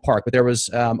a national park, but there was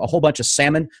a whole bunch of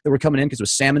salmon that were coming in because it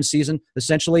was salmon season,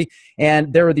 essentially.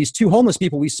 And there were these two homeless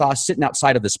people we saw sitting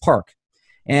outside of this park.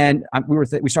 And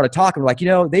we started talking. We're like,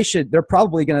 they're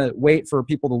probably going to wait for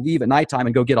people to leave at nighttime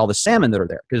and go get all the salmon that are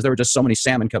there, because there were just so many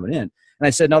salmon coming in. And I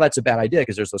said, no, that's a bad idea,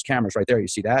 because there's those cameras right there. You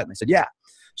see that? And they said, yeah.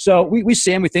 So we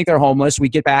see them. We think they're homeless. We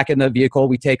get back in the vehicle.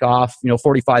 We take off,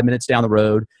 45 minutes down the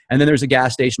road. And then there's a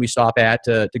gas station we stop at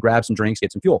to grab some drinks,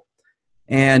 get some fuel.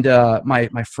 And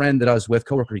my friend that I was with,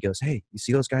 coworker, he goes, hey, you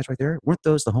see those guys right there? Weren't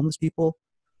those the homeless people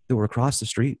that were across the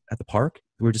street at the park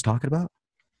that we were just talking about?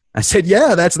 I said,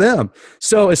 yeah, that's them.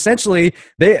 So essentially,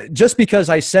 just because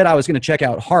I said I was going to check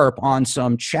out HARP on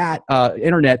some chat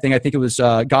internet thing, I think it was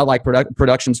Godlike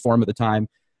Productions forum at the time,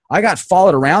 I got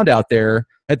followed around out there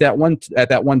at that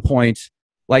one point.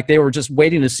 Like, they were just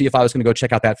waiting to see if I was going to go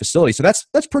check out that facility. So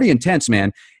that's pretty intense,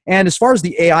 man. And as far as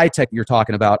the AI tech you're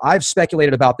talking about, I've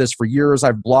speculated about this for years.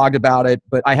 I've blogged about it,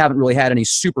 but I haven't really had any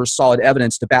super solid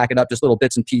evidence to back it up, just little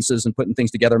bits and pieces and putting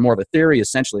things together, more of a theory,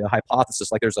 essentially, a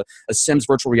hypothesis. Like there's a Sims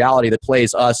virtual reality that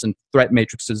plays us and threat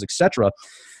matrices, etc.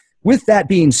 With that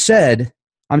being said,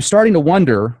 I'm starting to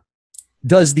wonder,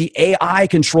 does the AI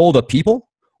control the people?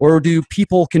 Or do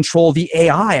people control the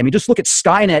AI? I mean, just look at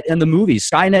Skynet in the movies.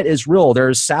 Skynet is real.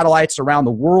 There's satellites around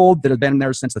the world that have been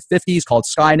there since the 50s called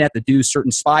Skynet that do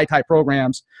certain spy-type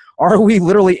programs. Are we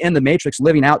literally in the Matrix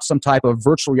living out some type of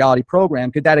virtual reality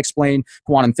program? Could that explain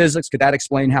quantum physics? Could that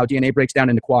explain how DNA breaks down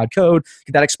into quad code?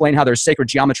 Could that explain how there's sacred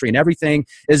geometry and everything?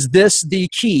 Is this the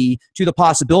key to the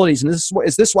possibilities? And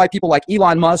is this why people like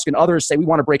Elon Musk and others say we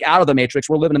want to break out of the Matrix?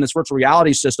 We're living in this virtual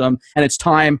reality system, and it's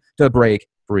time to break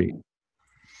free.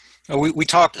 We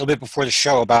talked a little bit before the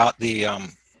show about the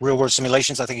real-world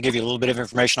simulations. I think I gave you a little bit of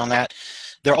information on that.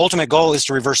 Their ultimate goal is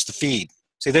to reverse the feed.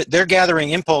 See, they're gathering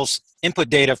input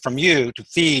data from you to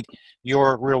feed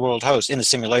your real-world host in the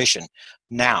simulation.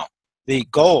 Now, the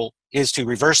goal is to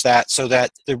reverse that so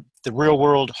that the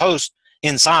real-world host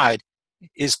inside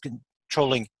is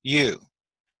controlling you.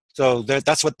 So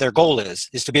that's what their goal is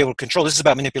to be able to control. This is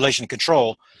about manipulation and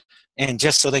control, and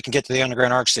just so they can get to the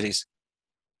underground arc cities.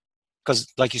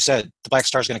 Because, like you said, the Black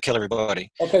Star is going to kill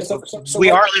everybody. Okay, so we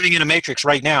are living in a matrix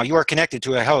right now. You are connected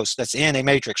to a host that's in a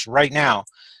matrix right now.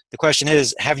 The question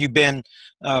is, have you been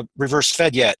reverse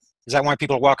fed yet? Is that why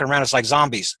people are walking around as like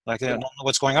zombies? Like they don't know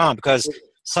what's going on? Because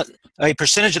a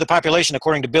percentage of the population,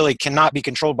 according to Billy, cannot be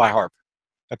controlled by HARP.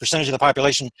 A percentage of the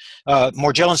population,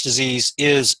 Morgellons disease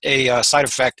is a side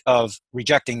effect of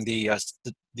rejecting the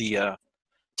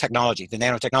technology, the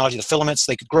nanotechnology, the filaments.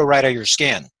 They could grow right out of your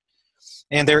skin.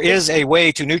 And there is a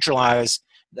way to neutralize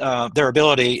their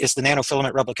ability. It's the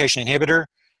nanofilament replication inhibitor.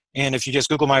 And if you just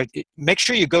Google make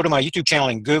sure you go to my YouTube channel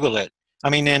and Google it.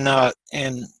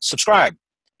 And subscribe.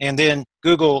 And then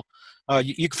Google,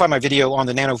 you can find my video on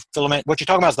the nanofilament. What you're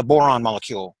talking about is the boron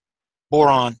molecule.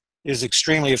 Boron is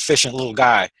extremely efficient little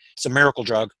guy. It's a miracle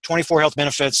drug. 24 health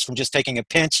benefits from just taking a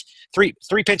pinch, three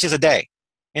pinches a day.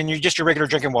 And you're just your regular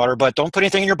drinking water, but don't put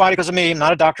anything in your body because of me. I'm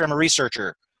not a doctor, I'm a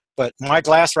researcher. But my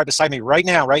glass right beside me right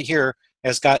now, right here,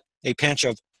 has got a pinch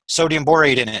of sodium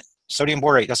borate in it. Sodium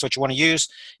borate, that's what you want to use.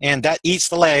 And that eats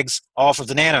the legs off of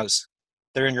the nanos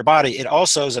that are in your body. It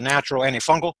also is a natural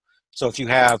antifungal. So if you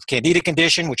have candida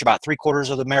condition, which about 3/4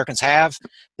 of the Americans have,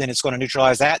 then it's going to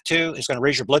neutralize that too. It's going to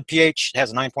raise your blood pH. It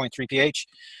has a 9.3 pH.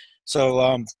 So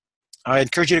I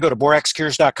encourage you to go to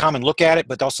boraxcures.com and look at it,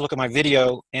 but also look at my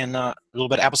video. And a little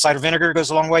bit of apple cider vinegar goes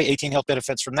a long way. 18 health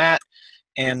benefits from that.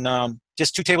 And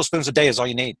just 2 tablespoons a day is all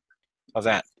you need of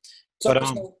that.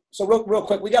 So real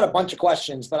quick, we got a bunch of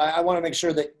questions, but I want to make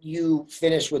sure that you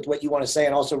finish with what you want to say,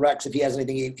 and also Rex, if he has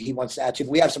anything he wants to add to.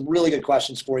 But we have some really good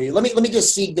questions for you. Let me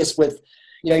just seed this with,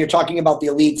 you're talking about the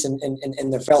elites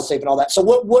and their fail-safe and all that. So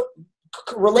what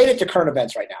related to current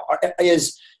events right now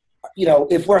you know,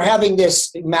 if we're having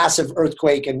this massive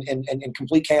earthquake and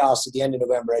complete chaos at the end of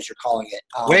November, as you're calling it.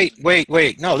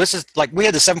 Wait. No, this is like we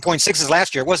had the 7.6s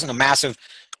last year. It wasn't a massive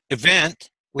event.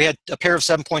 We had a pair of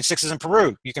 7.6s in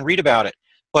Peru. You can read about it.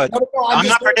 But I'm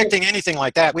not predicting anything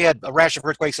like that. We had a rash of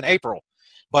earthquakes in April.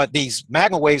 But these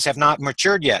magma waves have not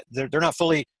matured yet. They're not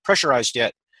fully pressurized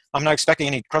yet. I'm not expecting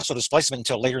any crustal displacement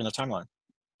until later in the timeline.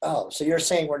 Oh, so you're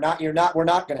saying we're not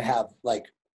going to have like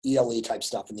ELE type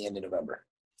stuff in the end of November?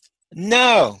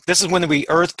 No, this is when the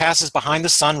Earth passes behind the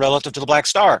sun relative to the black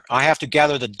star. I have to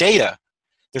gather the data.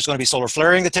 There's going to be solar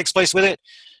flaring that takes place with it,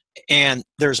 and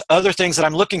there's other things that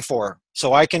I'm looking for,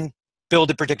 so I can build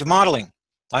the predictive modeling.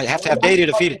 I have to have data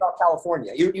to feed it. About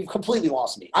California, you've completely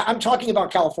lost me. I'm talking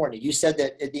about California. You said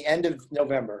that at the end of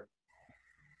November,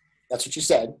 that's what you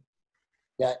said,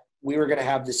 that we were going to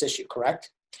have this issue,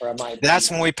 correct? Or am I?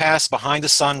 That's when we pass behind the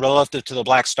sun relative to the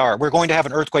black star. We're going to have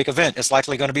an earthquake event. It's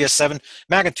likely going to be a 7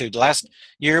 magnitude. Last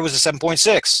year it was a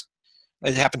 7.6.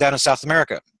 It happened down in South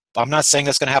America. I'm not saying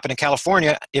that's going to happen in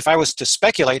California. If I was to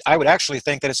speculate, I would actually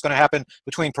think that it's going to happen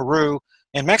between Peru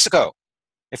and Mexico.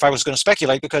 If I was going to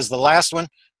speculate, because the last one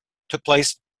took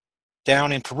place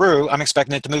down in Peru, I'm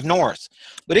expecting it to move north.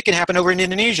 But it can happen over in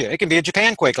Indonesia. It can be a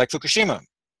Japan quake like Fukushima.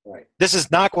 Right. This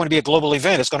is not going to be a global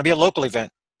event. It's going to be a local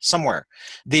event somewhere.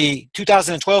 The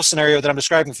 2012 scenario that I'm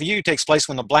describing for you takes place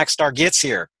when the black star gets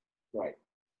here. Right.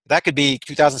 That could be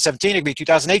 2017. It could be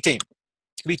 2018. It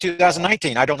could be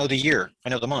 2019. I don't know the year. I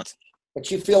know the month. But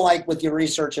you feel like with your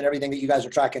research and everything that you guys are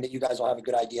tracking, that you guys will have a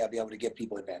good idea, be able to give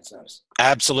people advance notice.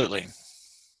 Absolutely.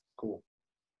 Cool.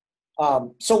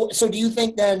 So do you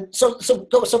think then? So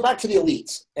back to the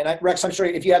elites. And Rex, I'm sure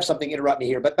if you have something, interrupt me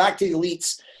here. But back to the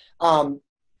elites.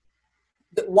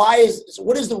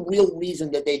 What is the real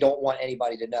reason that they don't want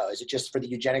anybody to know? Is it just for the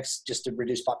eugenics, just to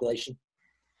reduce population?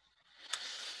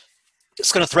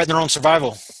 It's going to threaten their own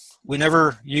survival.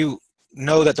 Whenever you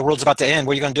know that the world's about to end,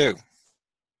 what are you going to do?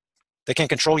 They can't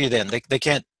control you then. They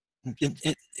can't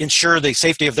ensure the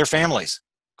safety of their families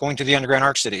going to the underground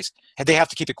arc cities. And they have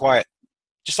to keep it quiet.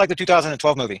 Just like the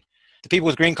 2012 movie. The people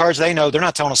with green cards, they know they're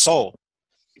not telling a soul.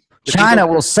 China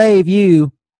will save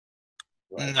you.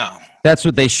 No. That's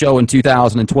what they show in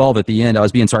 2012 at the end. I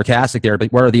was being sarcastic there,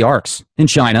 but where are the arcs? In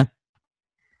China.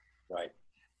 Right.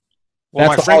 Well,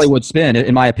 that's the Hollywood spin,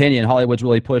 in my opinion. Hollywood's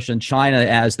really pushing China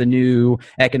as the new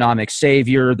economic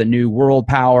savior, the new world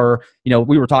power. You know,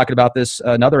 we were talking about this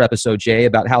another episode, Jay,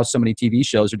 about how so many TV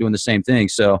shows are doing the same thing.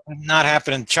 So not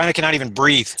happening. China cannot even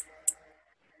breathe.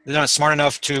 They're not smart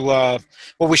enough to.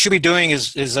 What we should be doing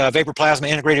is vapor plasma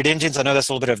integrated engines. I know that's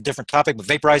a little bit of a different topic, but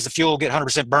vaporize the fuel, get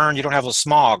 100% burn. You don't have a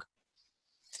smog.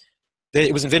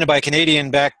 It was invented by a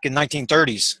Canadian back in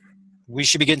 1930s. We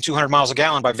should be getting 200 miles a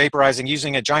gallon by vaporizing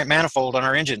using a giant manifold on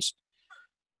our engines.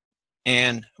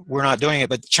 And we're not doing it.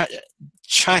 But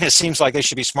China seems like they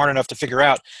should be smart enough to figure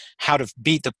out how to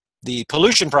beat the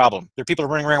pollution problem. There are people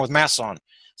running around with masks on.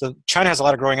 So China has a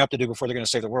lot of growing up to do before they're going to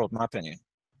save the world, in my opinion.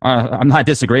 I'm not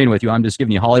disagreeing with you. I'm just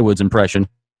giving you Hollywood's impression.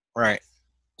 Right.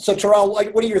 So, Terrell,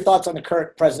 what are your thoughts on the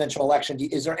current presidential election?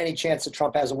 Is there any chance that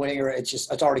Trump has a winning, or it's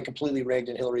already completely rigged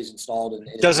and Hillary's installed? And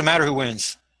it doesn't matter who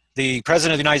wins. The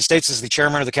president of the United States is the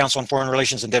chairman of the Council on Foreign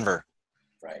Relations in Denver.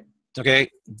 Right. Okay.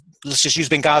 Let's just use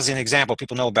Benghazi as an example.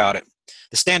 People know about it.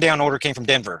 The stand down order came from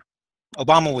Denver.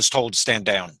 Obama was told to stand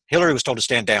down. Hillary was told to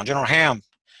stand down. General Ham,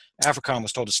 AFRICOM,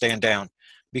 was told to stand down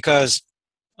because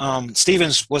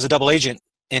Stevens was a double agent.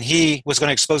 And he was going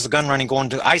to expose the gun running going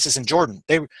to ISIS in Jordan.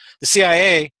 The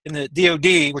CIA and the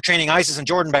DOD were training ISIS in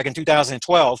Jordan back in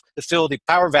 2012 to fill the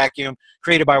power vacuum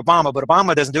created by Obama. But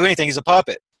Obama doesn't do anything. He's a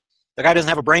puppet. The guy doesn't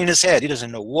have a brain in his head. He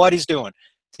doesn't know what he's doing.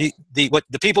 The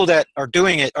people that are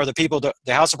doing it are the people, the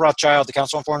House of Rothschild, the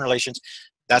Council on Foreign Relations.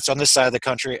 That's on this side of the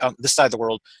country, this side of the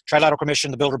world. Trilateral Commission,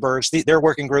 the Bilderbergs, their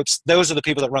working groups. Those are the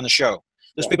people that run the show.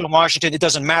 Those people in Washington, it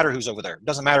doesn't matter who's over there. It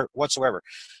doesn't matter whatsoever.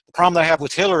 The problem that I have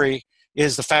with Hillary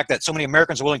is the fact that so many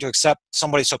Americans are willing to accept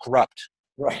somebody so corrupt,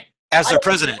 right, as their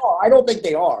president. I don't think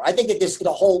they are. I think that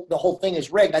the whole thing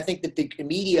is rigged. I think that the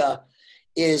media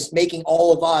is making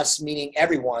all of us, meaning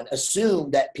everyone, assume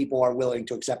that people are willing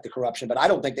to accept the corruption, but I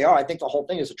don't think they are. I think the whole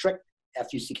thing is a trick,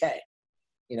 F-U-C-K.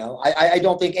 You know, I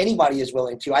don't think anybody is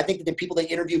willing to. I think that the people they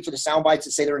interview for the sound bites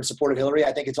that say they're in support of Hillary,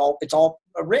 I think it's all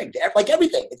rigged. Like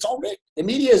everything, it's all rigged. The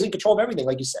media is in control of everything,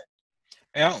 like you said.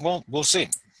 Yeah, well, we'll see.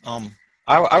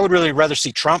 I would really rather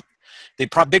see Trump. The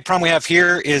big problem we have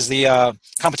here is the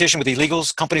competition with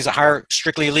illegals, companies that hire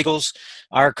strictly illegals.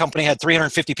 Our company had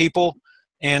 350 people,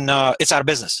 and it's out of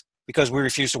business because we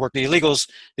refused to work the illegals.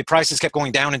 The prices kept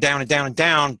going down and down and down and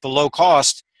down below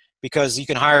cost because you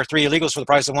can hire 3 illegals for the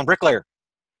price of 1 bricklayer,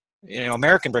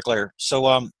 American bricklayer.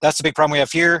 So that's the big problem we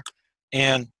have here.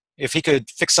 And if he could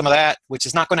fix some of that, which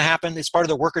is not going to happen, it's part of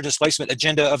the worker displacement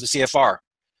agenda of the CFR.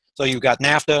 So you've got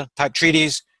NAFTA type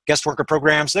treaties, guest worker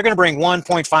programs. They're going to bring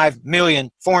 1.5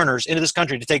 million foreigners into this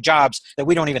country to take jobs that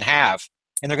we don't even have.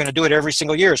 And they're going to do it every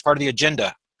single year as part of the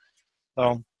agenda.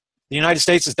 So the United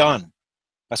States is done.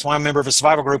 That's why I'm a member of a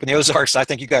survival group in the Ozarks. I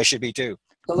think you guys should be too.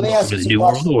 So let me ask you the some New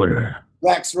questions. World Order.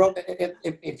 Rex,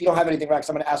 if you don't have anything, Rex,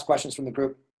 I'm going to ask questions from the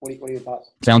group. What are your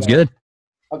thoughts? Sounds good.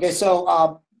 Okay,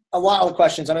 so a lot of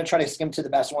questions. I'm going to try to skim to the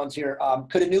best ones here.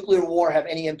 Could a nuclear war have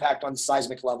any impact on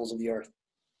seismic levels of the Earth?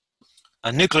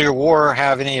 A nuclear war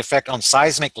have any effect on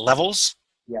seismic levels?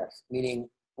 Yes, meaning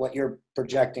what you're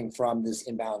projecting from this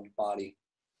inbound body.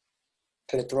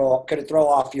 Could it throw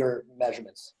off your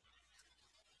measurements?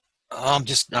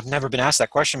 I've never been asked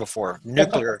that question before.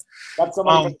 Nuclear. That's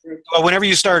somebody Well, whenever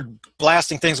you start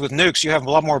blasting things with nukes, you have a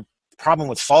lot more problem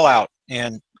with fallout.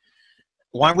 And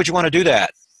why would you want to do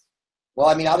that? Well,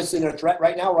 I mean, obviously they're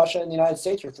right now. Russia and the United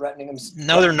States are threatening them.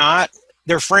 No, they're not.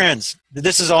 They're friends.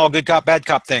 This is all good cop, bad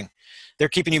cop thing. They're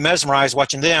keeping you mesmerized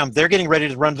watching them. They're getting ready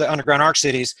to run the underground arc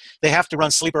cities. They have to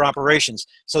run sleeper operations.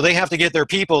 So they have to get their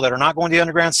people that are not going to the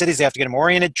underground cities. They have to get them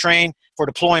oriented, trained for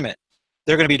deployment.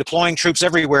 They're going to be deploying troops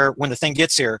everywhere when the thing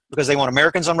gets here because they want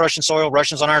Americans on Russian soil,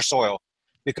 Russians on our soil.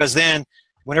 Because then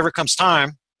whenever it comes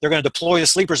time, they're going to deploy the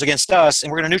sleepers against us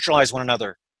and we're going to neutralize one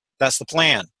another. That's the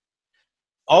plan.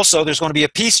 Also, there's going to be a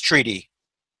peace treaty.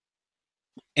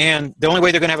 And the only way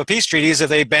they're going to have a peace treaty is if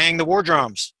they bang the war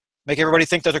drums, make everybody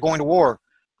think that they're going to war.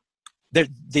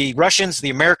 The Russians, the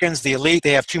Americans, the elite,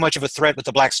 they have too much of a threat with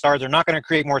the Black Star. They're not going to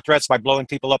create more threats by blowing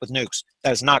people up with nukes.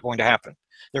 That is not going to happen.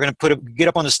 They're going to get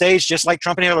up on the stage just like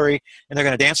Trump and Hillary, and they're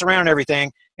going to dance around and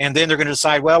everything, and then they're going to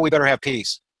decide, well, we better have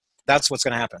peace. That's what's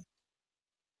going to happen.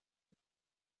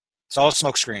 It's all a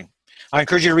smokescreen. I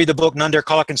encourage you to read the book None Dare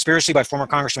Call It Conspiracy by former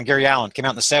Congressman Gary Allen. It came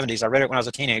out in the 70s. I read it when I was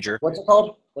a teenager. What's it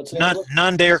called?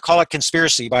 None Dare Call It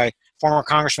Conspiracy by former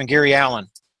Congressman Gary Allen.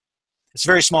 It's a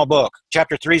very small book.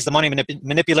 Chapter 3 is the money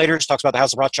manipulators. Talks about the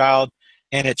House of Rothschild,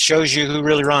 and it shows you who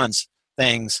really runs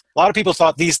things. A lot of people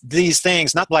thought these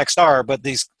things, not Black Star, but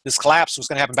this collapse was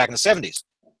going to happen back in the 70s.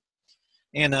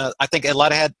 And I think a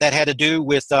lot of that had to do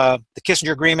with the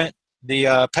Kissinger agreement,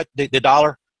 the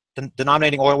dollar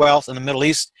denominating oil wealth in the Middle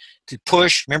East to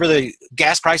push. Remember the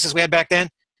gas prices we had back then?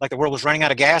 Like the world was running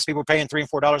out of gas. People were paying $3 and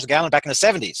 $4 a gallon back in the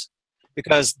 70s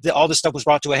because all this stuff was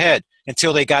brought to a head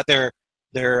until they got their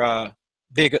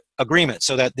big agreement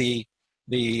so that the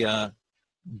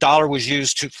dollar was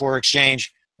used for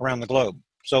exchange around the globe.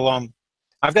 So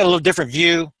I've got a little different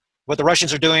view what the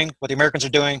Russians are doing, what the Americans are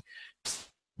doing.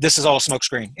 This is all a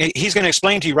smokescreen. He's going to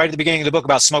explain to you right at the beginning of the book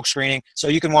about smoke screening so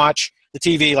you can watch the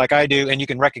TV like I do and you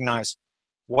can recognize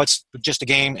what's just a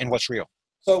game and what's real.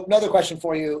 So another question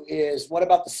for you is, what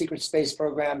about the secret space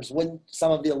programs? Wouldn't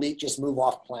some of the elite just move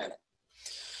off planet?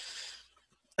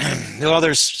 Well,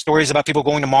 there's stories about people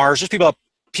going to Mars. There's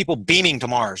people beaming to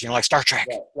Mars, like Star Trek,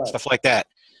 right. Stuff like that.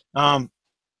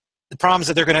 The problems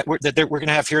that we're going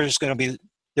to have here is going to be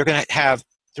they're going to have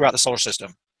throughout the solar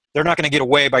system. They're not going to get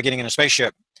away by getting in a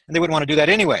spaceship, and they wouldn't want to do that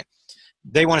anyway.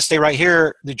 They want to stay right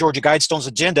here. The Georgia Guidestone's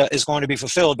agenda is going to be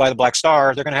fulfilled by the Black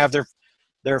Star. They're going to have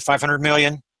their 500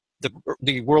 million,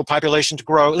 the world population to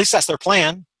grow. At least that's their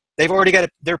plan. They've already got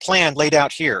their plan laid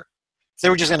out here. If they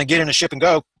were just going to get in a ship and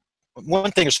go,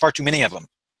 one thing, there's far too many of them,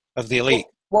 of the elite.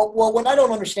 Well, what I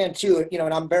don't understand too,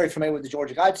 and I'm very familiar with the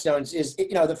Georgia Guidestones, is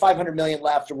the 500 million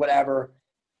left or whatever.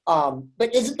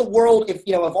 But isn't the world, if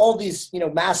all these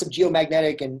massive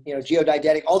geomagnetic and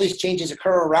geodydetic, all these changes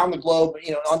occur around the globe,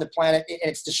 on the planet, and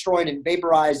it's destroyed and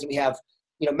vaporized, and we have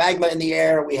magma in the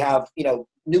air, we have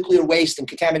nuclear waste and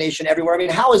contamination everywhere. I mean,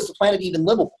 how is the planet even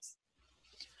livable?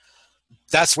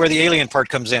 That's where the alien part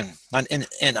comes in,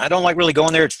 and I don't like really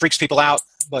going there. It freaks people out.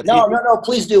 But no,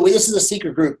 please do. This is a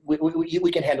secret group.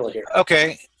 We can handle it here.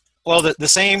 Okay. Well, the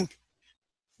same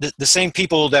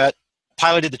people that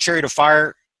piloted the chariot of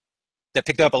fire that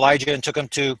picked up Elijah and took him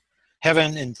to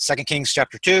heaven in 2 Kings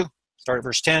chapter 2, start at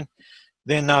verse 10,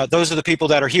 then those are the people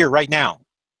that are here right now.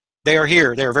 They are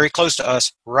here. They are very close to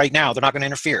us right now. They're not going to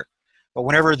interfere. But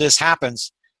whenever this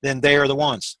happens, then they are the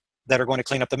ones that are going to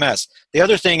clean up the mess. The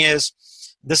other thing is,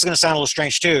 this is going to sound a little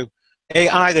strange too,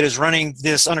 AI that is running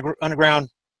this underground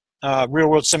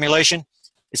real-world simulation,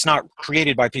 it's not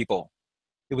created by people.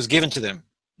 It was given to them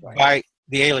by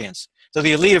the aliens. So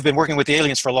the elite have been working with the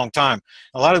aliens for a long time.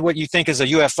 A lot of what you think is a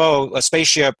UFO, a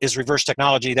spaceship, is reverse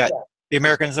technology that the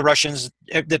Americans, the Russians,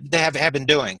 they have been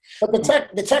doing. But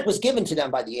the tech was given to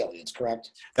them by the aliens,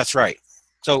 correct? That's right.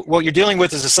 So what you're dealing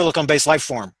with is a silicon-based life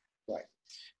form. Right.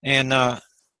 And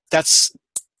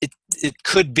it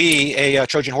could be a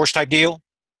Trojan horse type deal.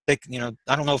 They,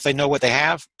 I don't know if they know what they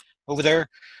have over there,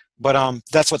 but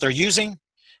that's what they're using.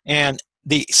 And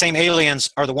the same aliens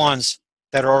are the ones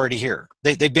that are already here.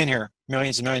 They've been here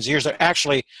millions and millions of years. They're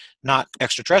actually not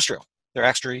extraterrestrial. They're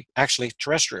actually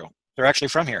terrestrial. They're actually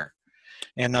from here.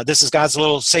 And this is God's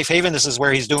little safe haven. This is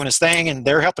where he's doing his thing, and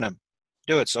they're helping him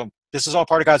do it. So this is all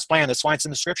part of God's plan. That's why it's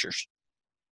in the scriptures.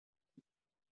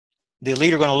 The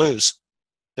elite are going to lose.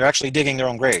 They're actually digging their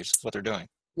own graves. That's what they're doing.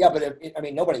 Yeah, but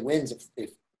nobody wins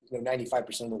if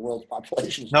 95% of the world's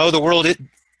population. No, the world,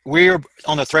 we're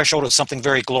on the threshold of something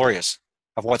very glorious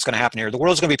of what's going to happen here. The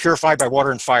world's going to be purified by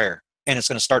water and fire, and it's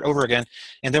going to start over again.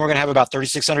 And then we're going to have about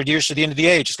 3,600 years to the end of the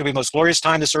age. It's going to be the most glorious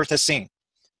time this earth has seen.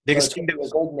 Biggest kingdom. The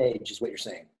golden age is what you're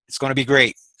saying. It's going to be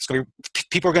great. It's going to be,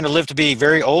 people are going to live to be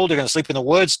very old. They're going to sleep in the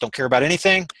woods, don't care about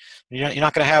anything. You're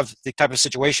not going to have the type of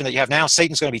situation that you have now.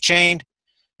 Satan's going to be chained,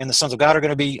 and the sons of God are going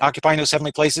to be occupying those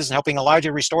heavenly places and helping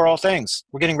Elijah restore all things.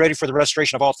 We're getting ready for the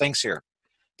restoration of all things here.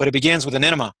 But it begins with an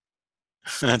enema.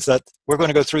 And so we're going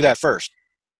to go through that first.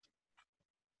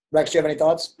 Rex, do you have any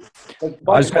thoughts? I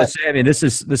was going to say,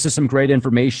 this is some great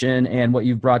information, and what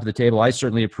you've brought to the table, I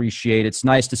certainly appreciate. It's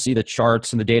nice to see the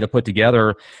charts and the data put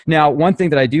together. Now, one thing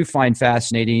that I do find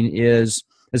fascinating is,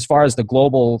 as far as the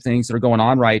global things that are going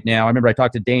on right now, I remember I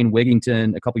talked to Dane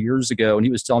Wigington a couple years ago, and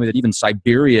he was telling me that even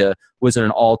Siberia was at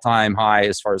an all-time high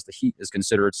as far as the heat is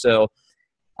considered. So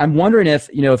I'm wondering if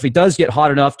it does get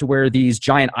hot enough to where these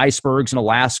giant icebergs in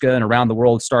Alaska and around the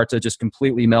world start to just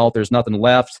completely melt, there's nothing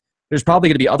left. There's probably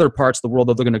going to be other parts of the world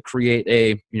that they're going to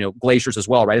create glaciers as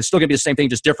well, right? It's still going to be the same thing,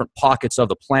 just different pockets of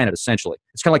the planet, essentially.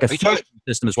 It's kind of like a fusion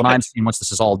system is what I'm seeing once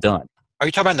this is all done. Are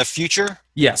you talking about in the future?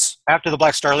 Yes. After the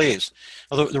black star leaves.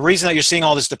 Well, the reason that you're seeing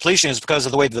all this depletion is because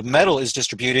of the way the metal is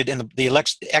distributed and the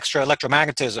extra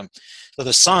electromagnetism. So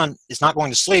the sun is not going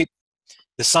to sleep.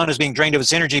 The sun is being drained of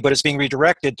its energy, but it's being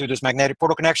redirected through those magnetic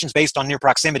portal connections based on near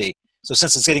proximity. So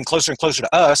since it's getting closer and closer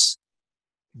to us,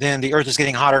 then the earth is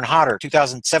getting hotter and hotter.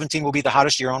 2017 will be the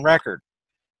hottest year on record.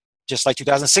 Just like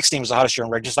 2016 was the hottest year on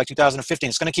record, just like 2015.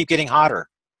 It's going to keep getting hotter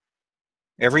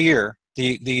every year.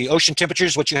 The ocean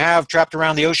temperatures, what you have trapped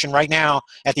around the ocean right now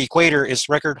at the equator is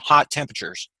record hot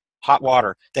temperatures, hot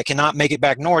water that cannot make it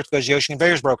back north because the ocean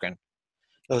conveyor is broken.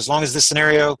 So as long as this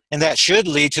scenario, and that should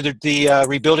lead to the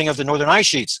rebuilding of the northern ice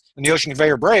sheets. When the ocean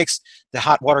conveyor breaks, the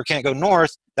hot water can't go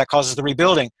north. That causes the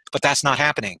rebuilding, but that's not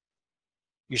happening.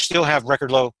 You still have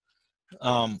record low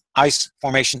ice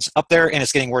formations up there, and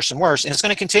it's getting worse and worse. And it's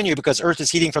going to continue because Earth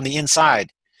is heating from the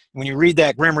inside. When you read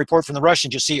that grim report from the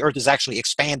Russians, you'll see Earth is actually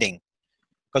expanding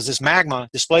because this magma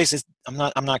displaces. I'm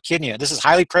not kidding you. This is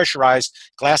highly pressurized,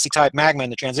 glassy type magma in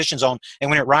the transition zone, and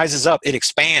when it rises up, it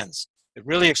expands. It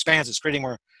really expands. It's creating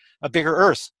a bigger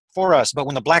Earth for us. But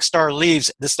when the black star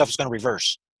leaves, this stuff is going to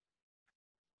reverse.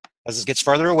 As it gets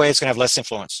further away, it's going to have less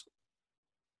influence.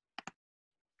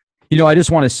 I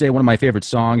just want to say one of my favorite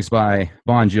songs by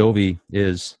Bon Jovi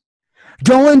is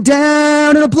 "Going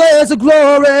Down in a Blaze of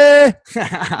Glory."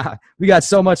 We got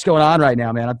so much going on right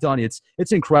now, man. I'm telling you,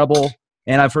 it's incredible.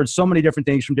 And I've heard so many different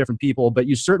things from different people, but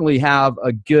you certainly have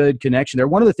a good connection there.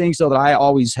 One of the things, though, that I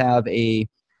always have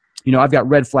I've got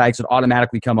red flags that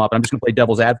automatically come up. And I'm just going to play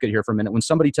devil's advocate here for a minute. When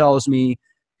somebody tells me,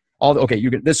 this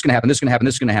is going to happen, this is going to happen,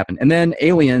 this is going to happen. And then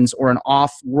aliens or an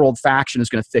off-world faction is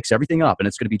going to fix everything up, and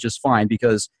it's going to be just fine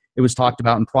because it was talked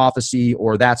about in prophecy,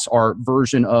 or that's our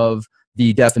version of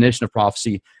the definition of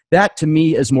prophecy. That, to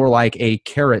me, is more like a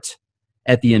carrot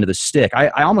at the end of the stick. I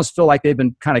almost feel like they've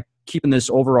been kind of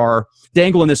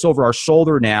dangling this over our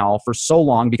shoulder now for so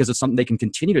long because it's something they can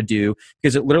continue to do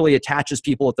because it literally attaches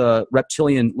people at the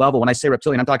reptilian level. When I say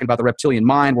reptilian, I'm talking about the reptilian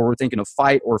mind where we're thinking of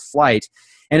fight or flight.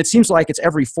 And it seems like it's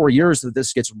every 4 years that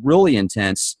this gets really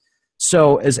intense.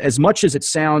 So as much as it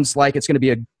sounds like it's going to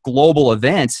be a global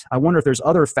event, I wonder if there's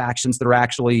other factions that are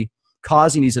actually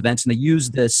causing these events, and they use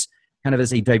this kind of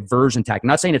as a diversion tactic. I'm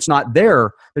not saying it's not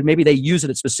there, but maybe they use it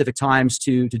at specific times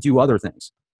to do other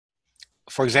things.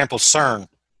 For example, CERN,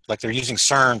 like they're using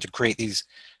CERN to create these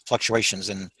fluctuations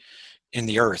in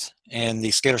the Earth, and the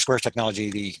scalar square technology,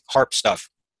 the HARP stuff.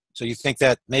 So you think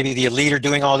that maybe the elite are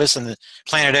doing all this and the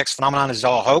Planet X phenomenon is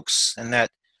all hoax, and that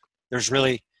there's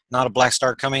really not a black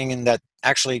star coming, and that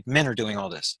actually men are doing all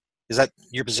this? Is that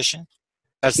your position?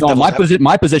 No,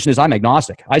 my position is I'm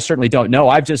agnostic. I certainly don't know.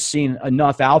 I've just seen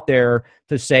enough out there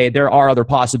to say there are other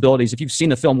possibilities. If you've seen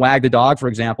the film Wag the Dog, for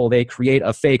example, they create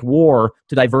a fake war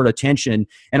to divert attention.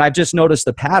 And I've just noticed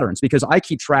the patterns because I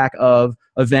keep track of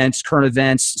events, current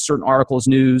events, certain articles,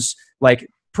 news, like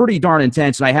pretty darn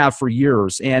intense, and I have for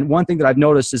years. And one thing that I've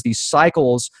noticed is these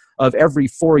cycles of every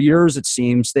 4 years, it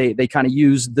seems, they kind of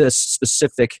use this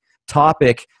specific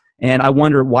topic. And I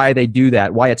wonder why they do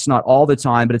that, why it's not all the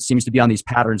time, but it seems to be on these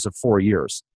patterns of 4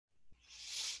 years.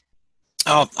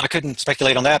 Oh, I couldn't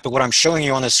speculate on that, but what I'm showing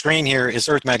you on the screen here is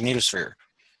Earth magnetosphere.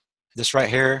 This right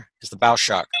here is the bow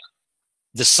shock.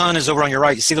 The sun is over on your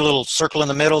right. You see the little circle in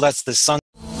the middle? That's the sun.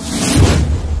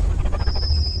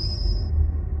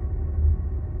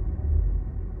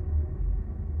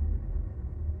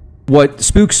 What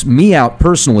spooks me out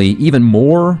personally, even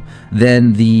more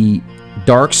than the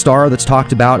dark star that's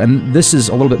talked about, and this is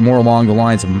a little bit more along the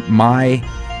lines of my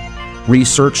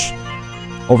research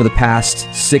over the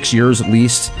past 6 years at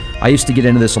least. I used to get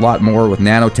into this a lot more with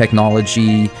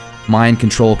nanotechnology, mind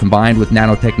control combined with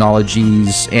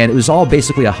nanotechnologies, and it was all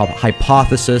basically a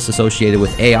hypothesis associated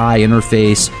with AI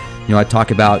interface. You know, I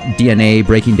talk about DNA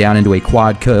breaking down into a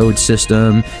quad code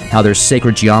system, how there's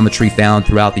sacred geometry found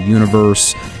throughout the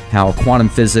universe, how quantum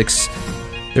physics,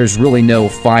 there's really no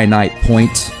finite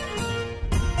point.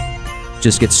 It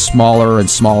just gets smaller and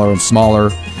smaller and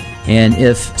smaller. And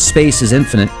if space is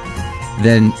infinite,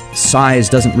 then size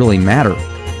doesn't really matter.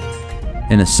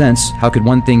 In a sense, how could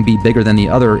one thing be bigger than the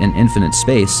other in infinite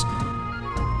space?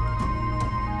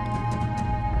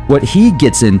 What he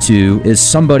gets into is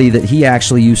somebody that he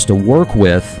actually used to work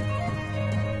with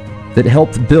that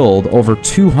helped build over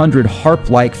 200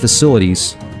 HARP-like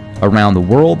facilities around the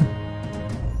world.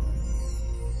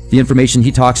 The information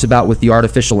he talks about with the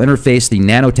artificial interface, the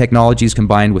nanotechnologies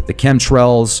combined with the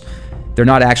chemtrails, they're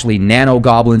not actually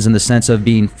nano-goblins in the sense of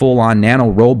being full-on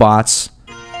nano-robots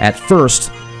at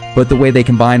first, but the way they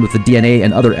combine with the DNA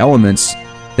and other elements,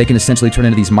 they can essentially turn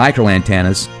into these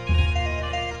micro-antennas.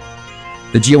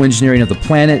 The geoengineering of the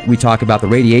planet, we talk about the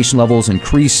radiation levels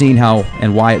increasing, how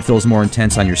and why it feels more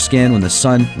intense on your skin when the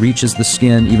sun reaches the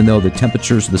skin, even though the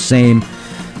temperatures are the same.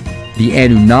 The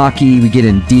Anunnaki, we get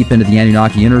in deep into the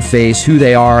Anunnaki interface, who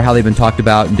they are, how they've been talked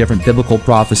about in different biblical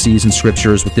prophecies and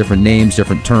scriptures with different names,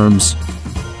 different terms.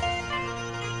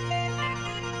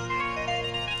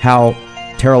 How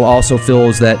Terrell also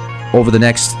feels that over the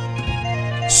next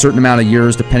certain amount of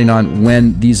years, depending on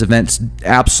when these events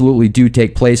absolutely do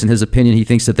take place, in his opinion, he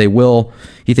thinks that they will.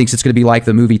 He thinks it's going to be like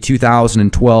the movie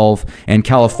 2012, and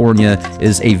California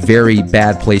is a very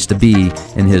bad place to be,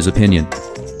 in his opinion.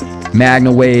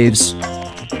 Magna waves,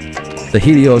 the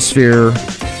heliosphere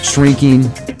shrinking,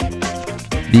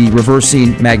 the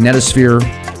reversing magnetosphere.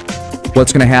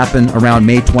 What's going to happen around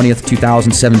May 20th,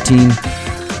 2017?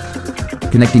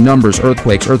 Connecting numbers,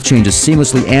 earthquakes, earth changes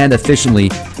seamlessly and efficiently.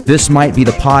 This might be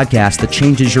the podcast that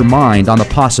changes your mind on the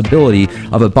possibility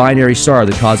of a binary star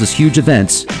that causes huge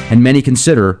events, and many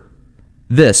consider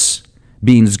this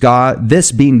being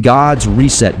God's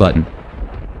reset button.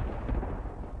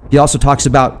 He also talks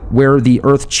about where the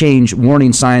earth change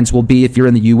warning signs will be if you're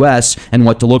in the U.S. and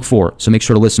what to look for, so make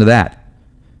sure to listen to that.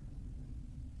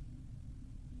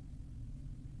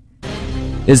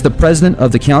 Is the president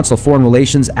of the Council of Foreign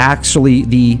Relations actually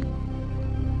the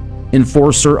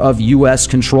enforcer of U.S.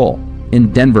 control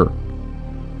in Denver?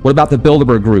 What about the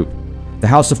Bilderberg Group, the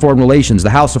House of Foreign Relations, the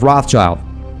House of Rothschild?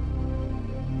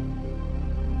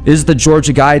 Is the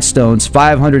Georgia Guidestones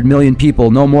 500 million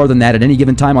people, no more than that at any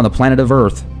given time on the planet of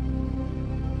Earth,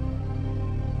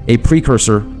 a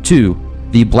precursor to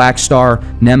the Black Star,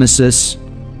 Nemesis,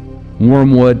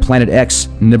 Wormwood, Planet X,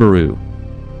 Nibiru?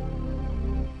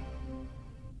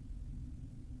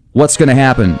 What's going to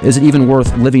happen? Is it even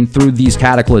worth living through these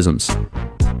cataclysms?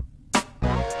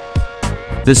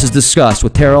 This is discussed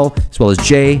with Terrell as well as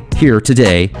Jay here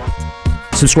today.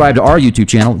 Subscribe to our YouTube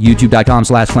channel,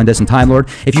 youtube.com/clandestine time lord.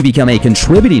 If you become a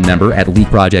contributing member at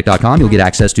leakproject.com, you'll get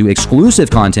access to exclusive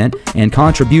content, and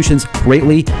contributions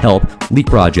greatly help Leak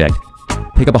Project.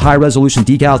 Pick up a high-resolution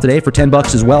decal today for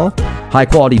 $10 as well.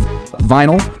 High-quality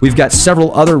vinyl. We've got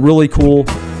several other really cool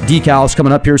decals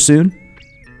coming up here soon.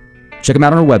 Check them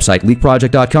out on our website,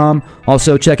 leakproject.com.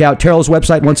 Also, check out Terrell's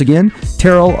website once again,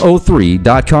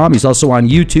 terrell03.com. He's also on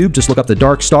YouTube. Just look up The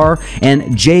Dark Star.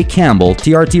 And Jay Campbell,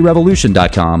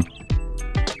 trtrevolution.com.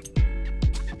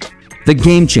 The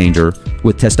Game Changer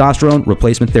with Testosterone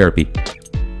Replacement Therapy.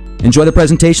 Enjoy the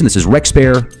presentation. This is Rex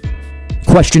Bear.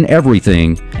 Question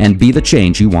everything and be the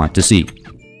change you want to see.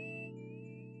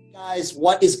 Guys,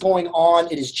 what is going on?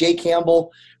 It is Jay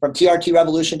Campbell from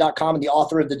trtrevolution.com and the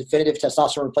author of the definitive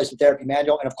testosterone replacement therapy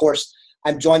manual. And of course,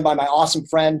 I'm joined by my awesome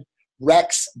friend,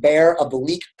 Rex Bear of the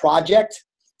Leak Project.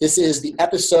 This is the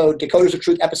episode, Decoders of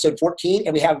Truth, episode 14.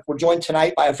 And we're joined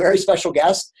tonight by a very special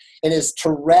guest. It is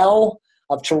Terrell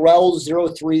of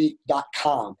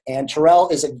Terrell03.com. And Terrell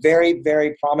is a very,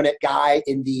 very prominent guy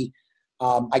in the,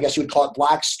 I guess you would call it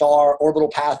Black Star orbital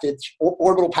passage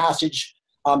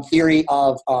theory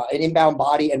of an inbound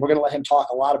body. And we're going to let him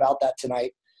talk a lot about that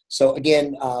tonight. So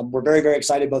again, we're very, very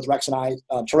excited, both Rex and I.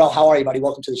 Terrell, how are you, buddy?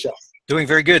 Welcome to the show. Doing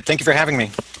very good. Thank you for having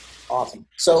me. Awesome.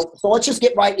 So let's just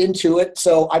get right into it.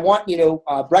 So I want,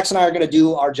 Rex and I are going to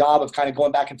do our job of kind of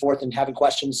going back and forth and having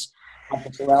questions for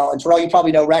Terrell. And Terrell, you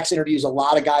probably know Rex interviews a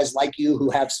lot of guys like you who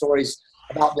have stories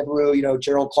about Nibiru,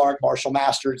 Gerald Clark, Marshall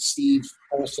Masters, Steve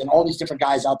Olson, all these different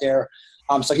guys out there.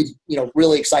 So he's,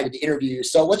 really excited to interview you.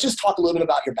 So let's just talk a little bit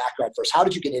about your background first. How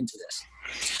did you get into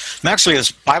this? I'm actually a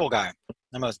Bible guy.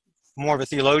 I'm more of a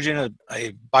theologian,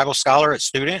 a Bible scholar, a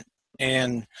student,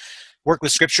 and worked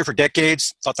with scripture for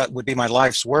decades. Thought that would be my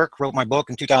life's work. Wrote my book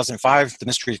in 2005, The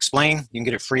Mystery Explained. You can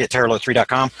get it free at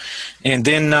terrell03.com. And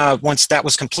then once that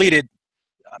was completed,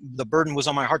 the burden was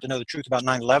on my heart to know the truth about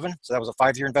 9/11. So that was a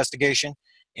 5-year investigation.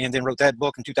 And then wrote that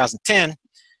book in 2010.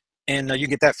 And you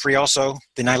get that free also,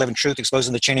 The 9/11 Truth,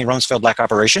 Exposing the Cheney Rumsfeld Black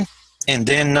Operation. And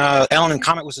then Ellen and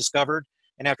Comet was discovered.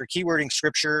 And after keywording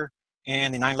scripture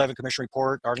and the 9/11 Commission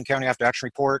Report, Arden County After Action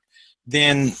Report,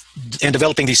 and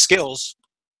developing these skills,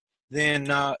 then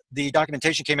the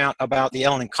documentation came out about the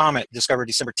Ellen and Comet, discovered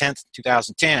December 10th,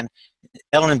 2010.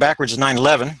 Ellen and backwards is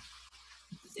 9/11.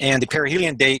 And the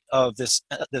perihelion date of this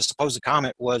supposed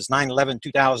comet was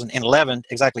 9/11/2011,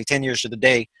 exactly 10 years to the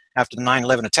day after the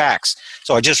 9/11 attacks.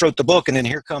 So I just wrote the book, and then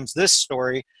here comes this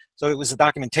story. So it was the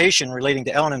documentation relating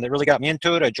to Ellen that really got me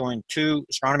into it. I joined 2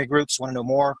 astronomy groups, want to know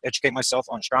more, educate myself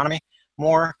on astronomy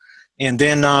more. And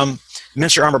then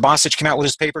Minister Armour Bosich came out with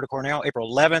his paper to Cornell, April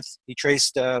 11th. He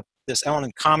traced this Ellen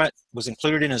and Comet was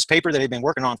included in his paper that he'd been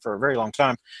working on for a very long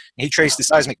time. And he traced the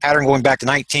seismic pattern going back to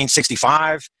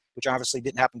 1965, which obviously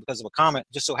didn't happen because of a comet.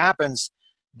 Just so happens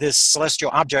this celestial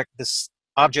object, this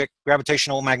object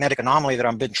gravitational magnetic anomaly that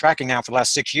I've been tracking now for the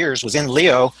last 6 years, was in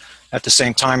Leo at the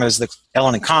same time as the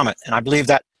Ellen and Comet. And I believe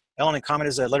that Ellen and Comet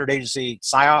is a lettered agency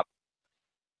psyop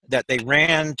that they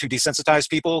ran to desensitize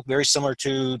people, very similar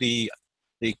to the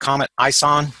comet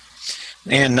ISON.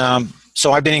 And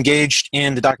so I've been engaged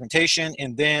in the documentation,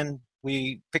 and then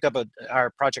we pick up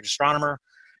our project astronomer,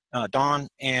 Don,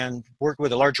 and worked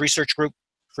with a large research group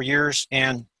for years,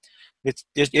 and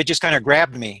it just kind of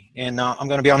grabbed me. And I'm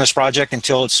going to be on this project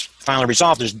until it's finally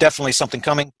resolved. There's definitely something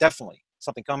coming,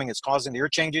 It's causing the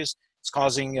earth changes. It's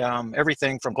causing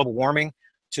everything from global warming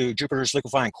to Jupiter's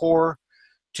liquefying core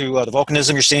to the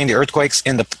volcanism you're seeing, the earthquakes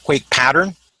and the quake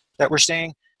pattern that we're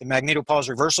seeing, the magnetopause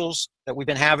reversals that we've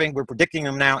been having. We're predicting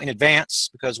them now in advance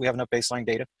because we have enough baseline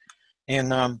data.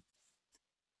 And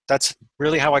that's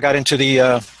really how I got into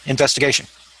the investigation.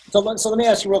 So let me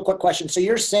ask you a real quick question. So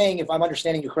you're saying, if I'm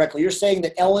understanding you correctly, you're saying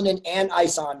that Ellen and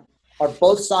ISON are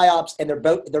both psyops, and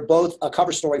they're both a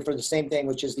cover story for the same thing,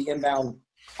 which is the inbound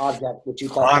object, which you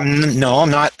call. No,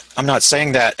 I'm not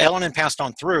saying that. Ellen and passed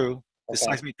on through. The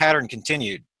seismic pattern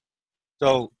continued.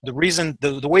 So the reason,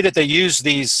 the way that they use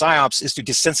these psyops is to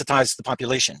desensitize the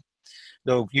population.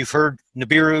 So you've heard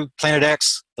Nibiru, Planet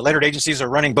X, the lettered agencies are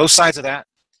running both sides of that,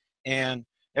 and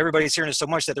everybody's hearing it so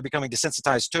much that they're becoming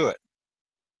desensitized to it.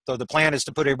 So the plan is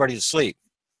to put everybody to sleep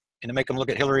and to make them look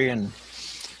at Hillary and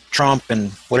Trump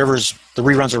and whatever's the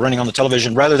reruns are running on the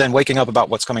television, rather than waking up about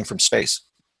what's coming from space.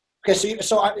 Okay,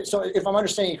 so if I'm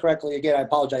understanding you correctly, again, I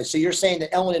apologize. So you're saying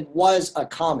that Ellen was a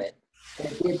comet,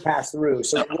 and it did pass through.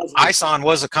 So ISON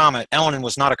was a comet. Ellen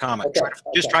was not a comet. Okay,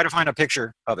 Just try to find a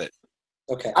picture of it.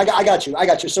 Okay, I got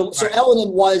you. So right.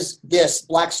 Ellen was this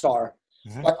black star,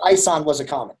 but ISON was a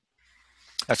comet.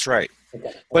 That's right.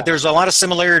 Okay. But there's a lot of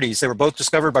similarities. They were both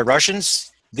discovered by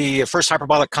Russians. The first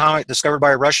hyperbolic comet discovered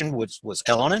by a Russian was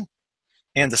Ellen,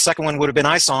 and the second one would have been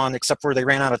ISON, except for they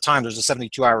ran out of time. There's a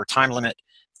 72-hour time limit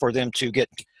for them to get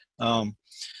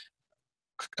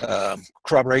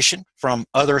corroboration from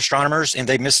other astronomers, and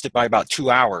they missed it by about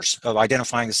 2 hours of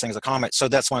identifying this thing as a comet. So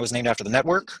that's why it was named after the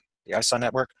network, the ISON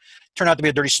network. Turned out to be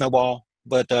a dirty snowball,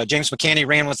 but James McCanney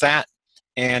ran with that,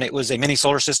 and it was a mini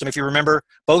solar system. If you remember,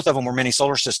 both of them were mini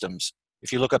solar systems.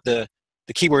 If you look up the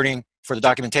keywording for the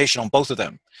documentation on both of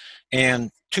them,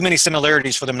 and too many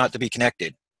similarities for them not to be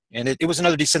connected. And it was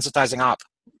another desensitizing op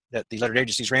that the lettered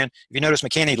agencies ran. If you notice,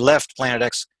 McCanney left Planet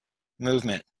X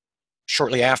movement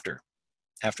shortly after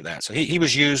that. So he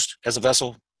was used as a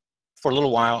vessel for a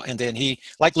little while, and then he,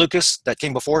 like Lucas that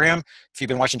came before him, if you've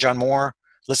been watching John Moore,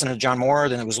 listening to John Moore,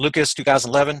 then it was Lucas,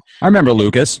 2011. I remember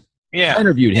Lucas. Yeah. I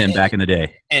interviewed him back in the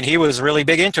day. And he was really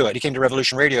big into it. He came to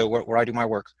Revolution Radio where I do my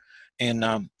work.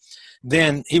 And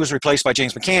then he was replaced by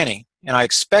James McCanney. And I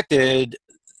expected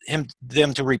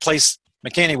them to replace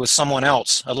McCanney with someone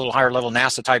else, a little higher level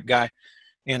NASA type guy.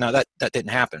 And that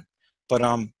didn't happen. But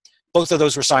both of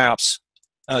those were psyops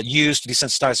used to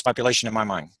desensitize the population in my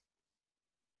mind.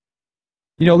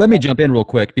 You know, let me jump in real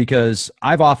quick, because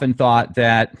I've often thought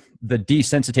that the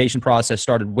desensitization process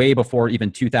started way before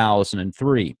even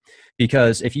 2003.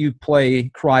 Because if you play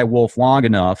Cry Wolf long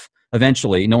enough,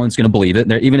 eventually no one's going to believe it.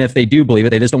 Even if they do believe it,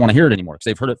 they just don't want to hear it anymore because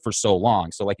they've heard it for so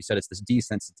long. So like you said, it's this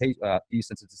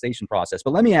desensitization process.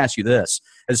 But let me ask you this.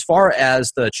 As far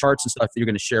as the charts and stuff that you're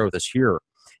going to share with us here,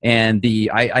 and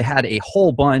I had a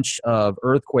whole bunch of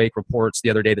earthquake reports the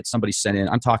other day that somebody sent in.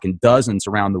 I'm talking dozens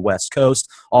around the West Coast,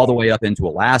 all the way up into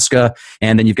Alaska.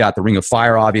 And then you've got the Ring of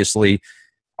Fire, obviously.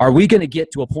 Are we going to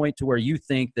get to a point to where you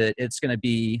think that it's going to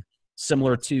be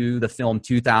similar to the film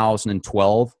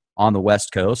 2012 on the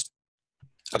West Coast?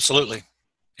 Absolutely.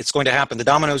 It's going to happen. The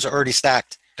dominoes are already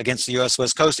stacked against the U.S.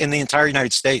 West Coast in the entire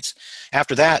United States.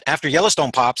 After that, after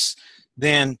Yellowstone pops,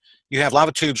 then you have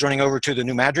lava tubes running over to the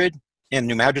New Madrid, and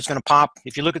New Madrid's going to pop.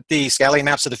 If you look at the Scally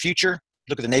maps of the future,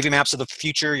 look at the Navy maps of the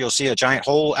future, you'll see a giant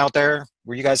hole out there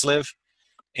where you guys live,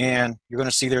 and you're going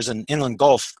to see there's an inland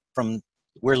gulf from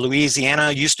where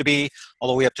Louisiana used to be all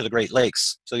the way up to the Great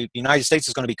Lakes. So the United States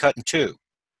is going to be cut in two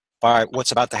by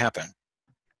what's about to happen.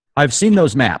 I've seen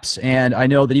those maps, and I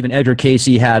know that even Edgar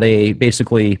Casey had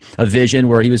basically a vision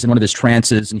where he was in one of his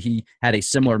trances, and he had a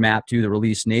similar map to the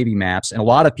released Navy maps. And a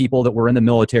lot of people that were in the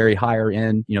military, higher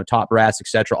in, top brass,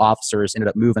 etc., officers ended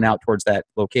up moving out towards that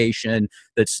location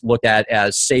that's looked at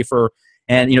as safer.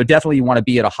 And definitely you want to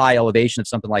be at a high elevation if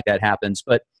something like that happens.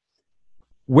 But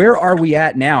where are we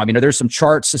at now? I mean, are there some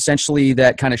charts essentially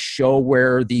that kind of show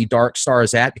where the dark star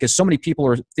is at? Because so many people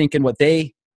are thinking what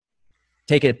they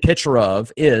take a picture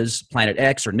of is Planet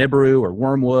X or Nibiru or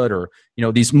Wormwood or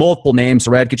these multiple names,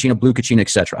 red Kachina, blue Kachina,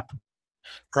 etc.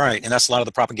 Right, and that's a lot of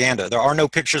the propaganda. There are no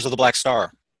pictures of the black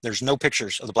star. There's no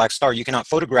pictures of the black star. You cannot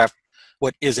photograph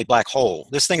what is a black hole.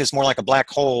 This thing is more like a black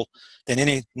hole than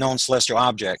any known celestial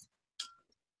object.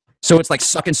 So it's like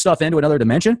sucking stuff into another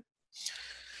dimension?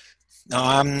 No,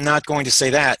 I'm not going to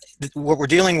say that. What we're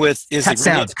dealing with is that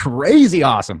sounds crazy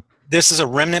awesome. This is a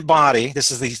remnant body.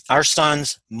 This is our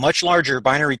sun's much larger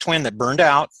binary twin that burned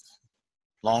out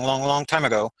long time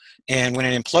ago. And when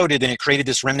it imploded, then it created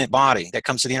this remnant body that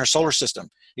comes to the inner solar system.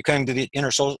 It came to the inner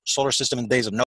solar system in the days of Noah.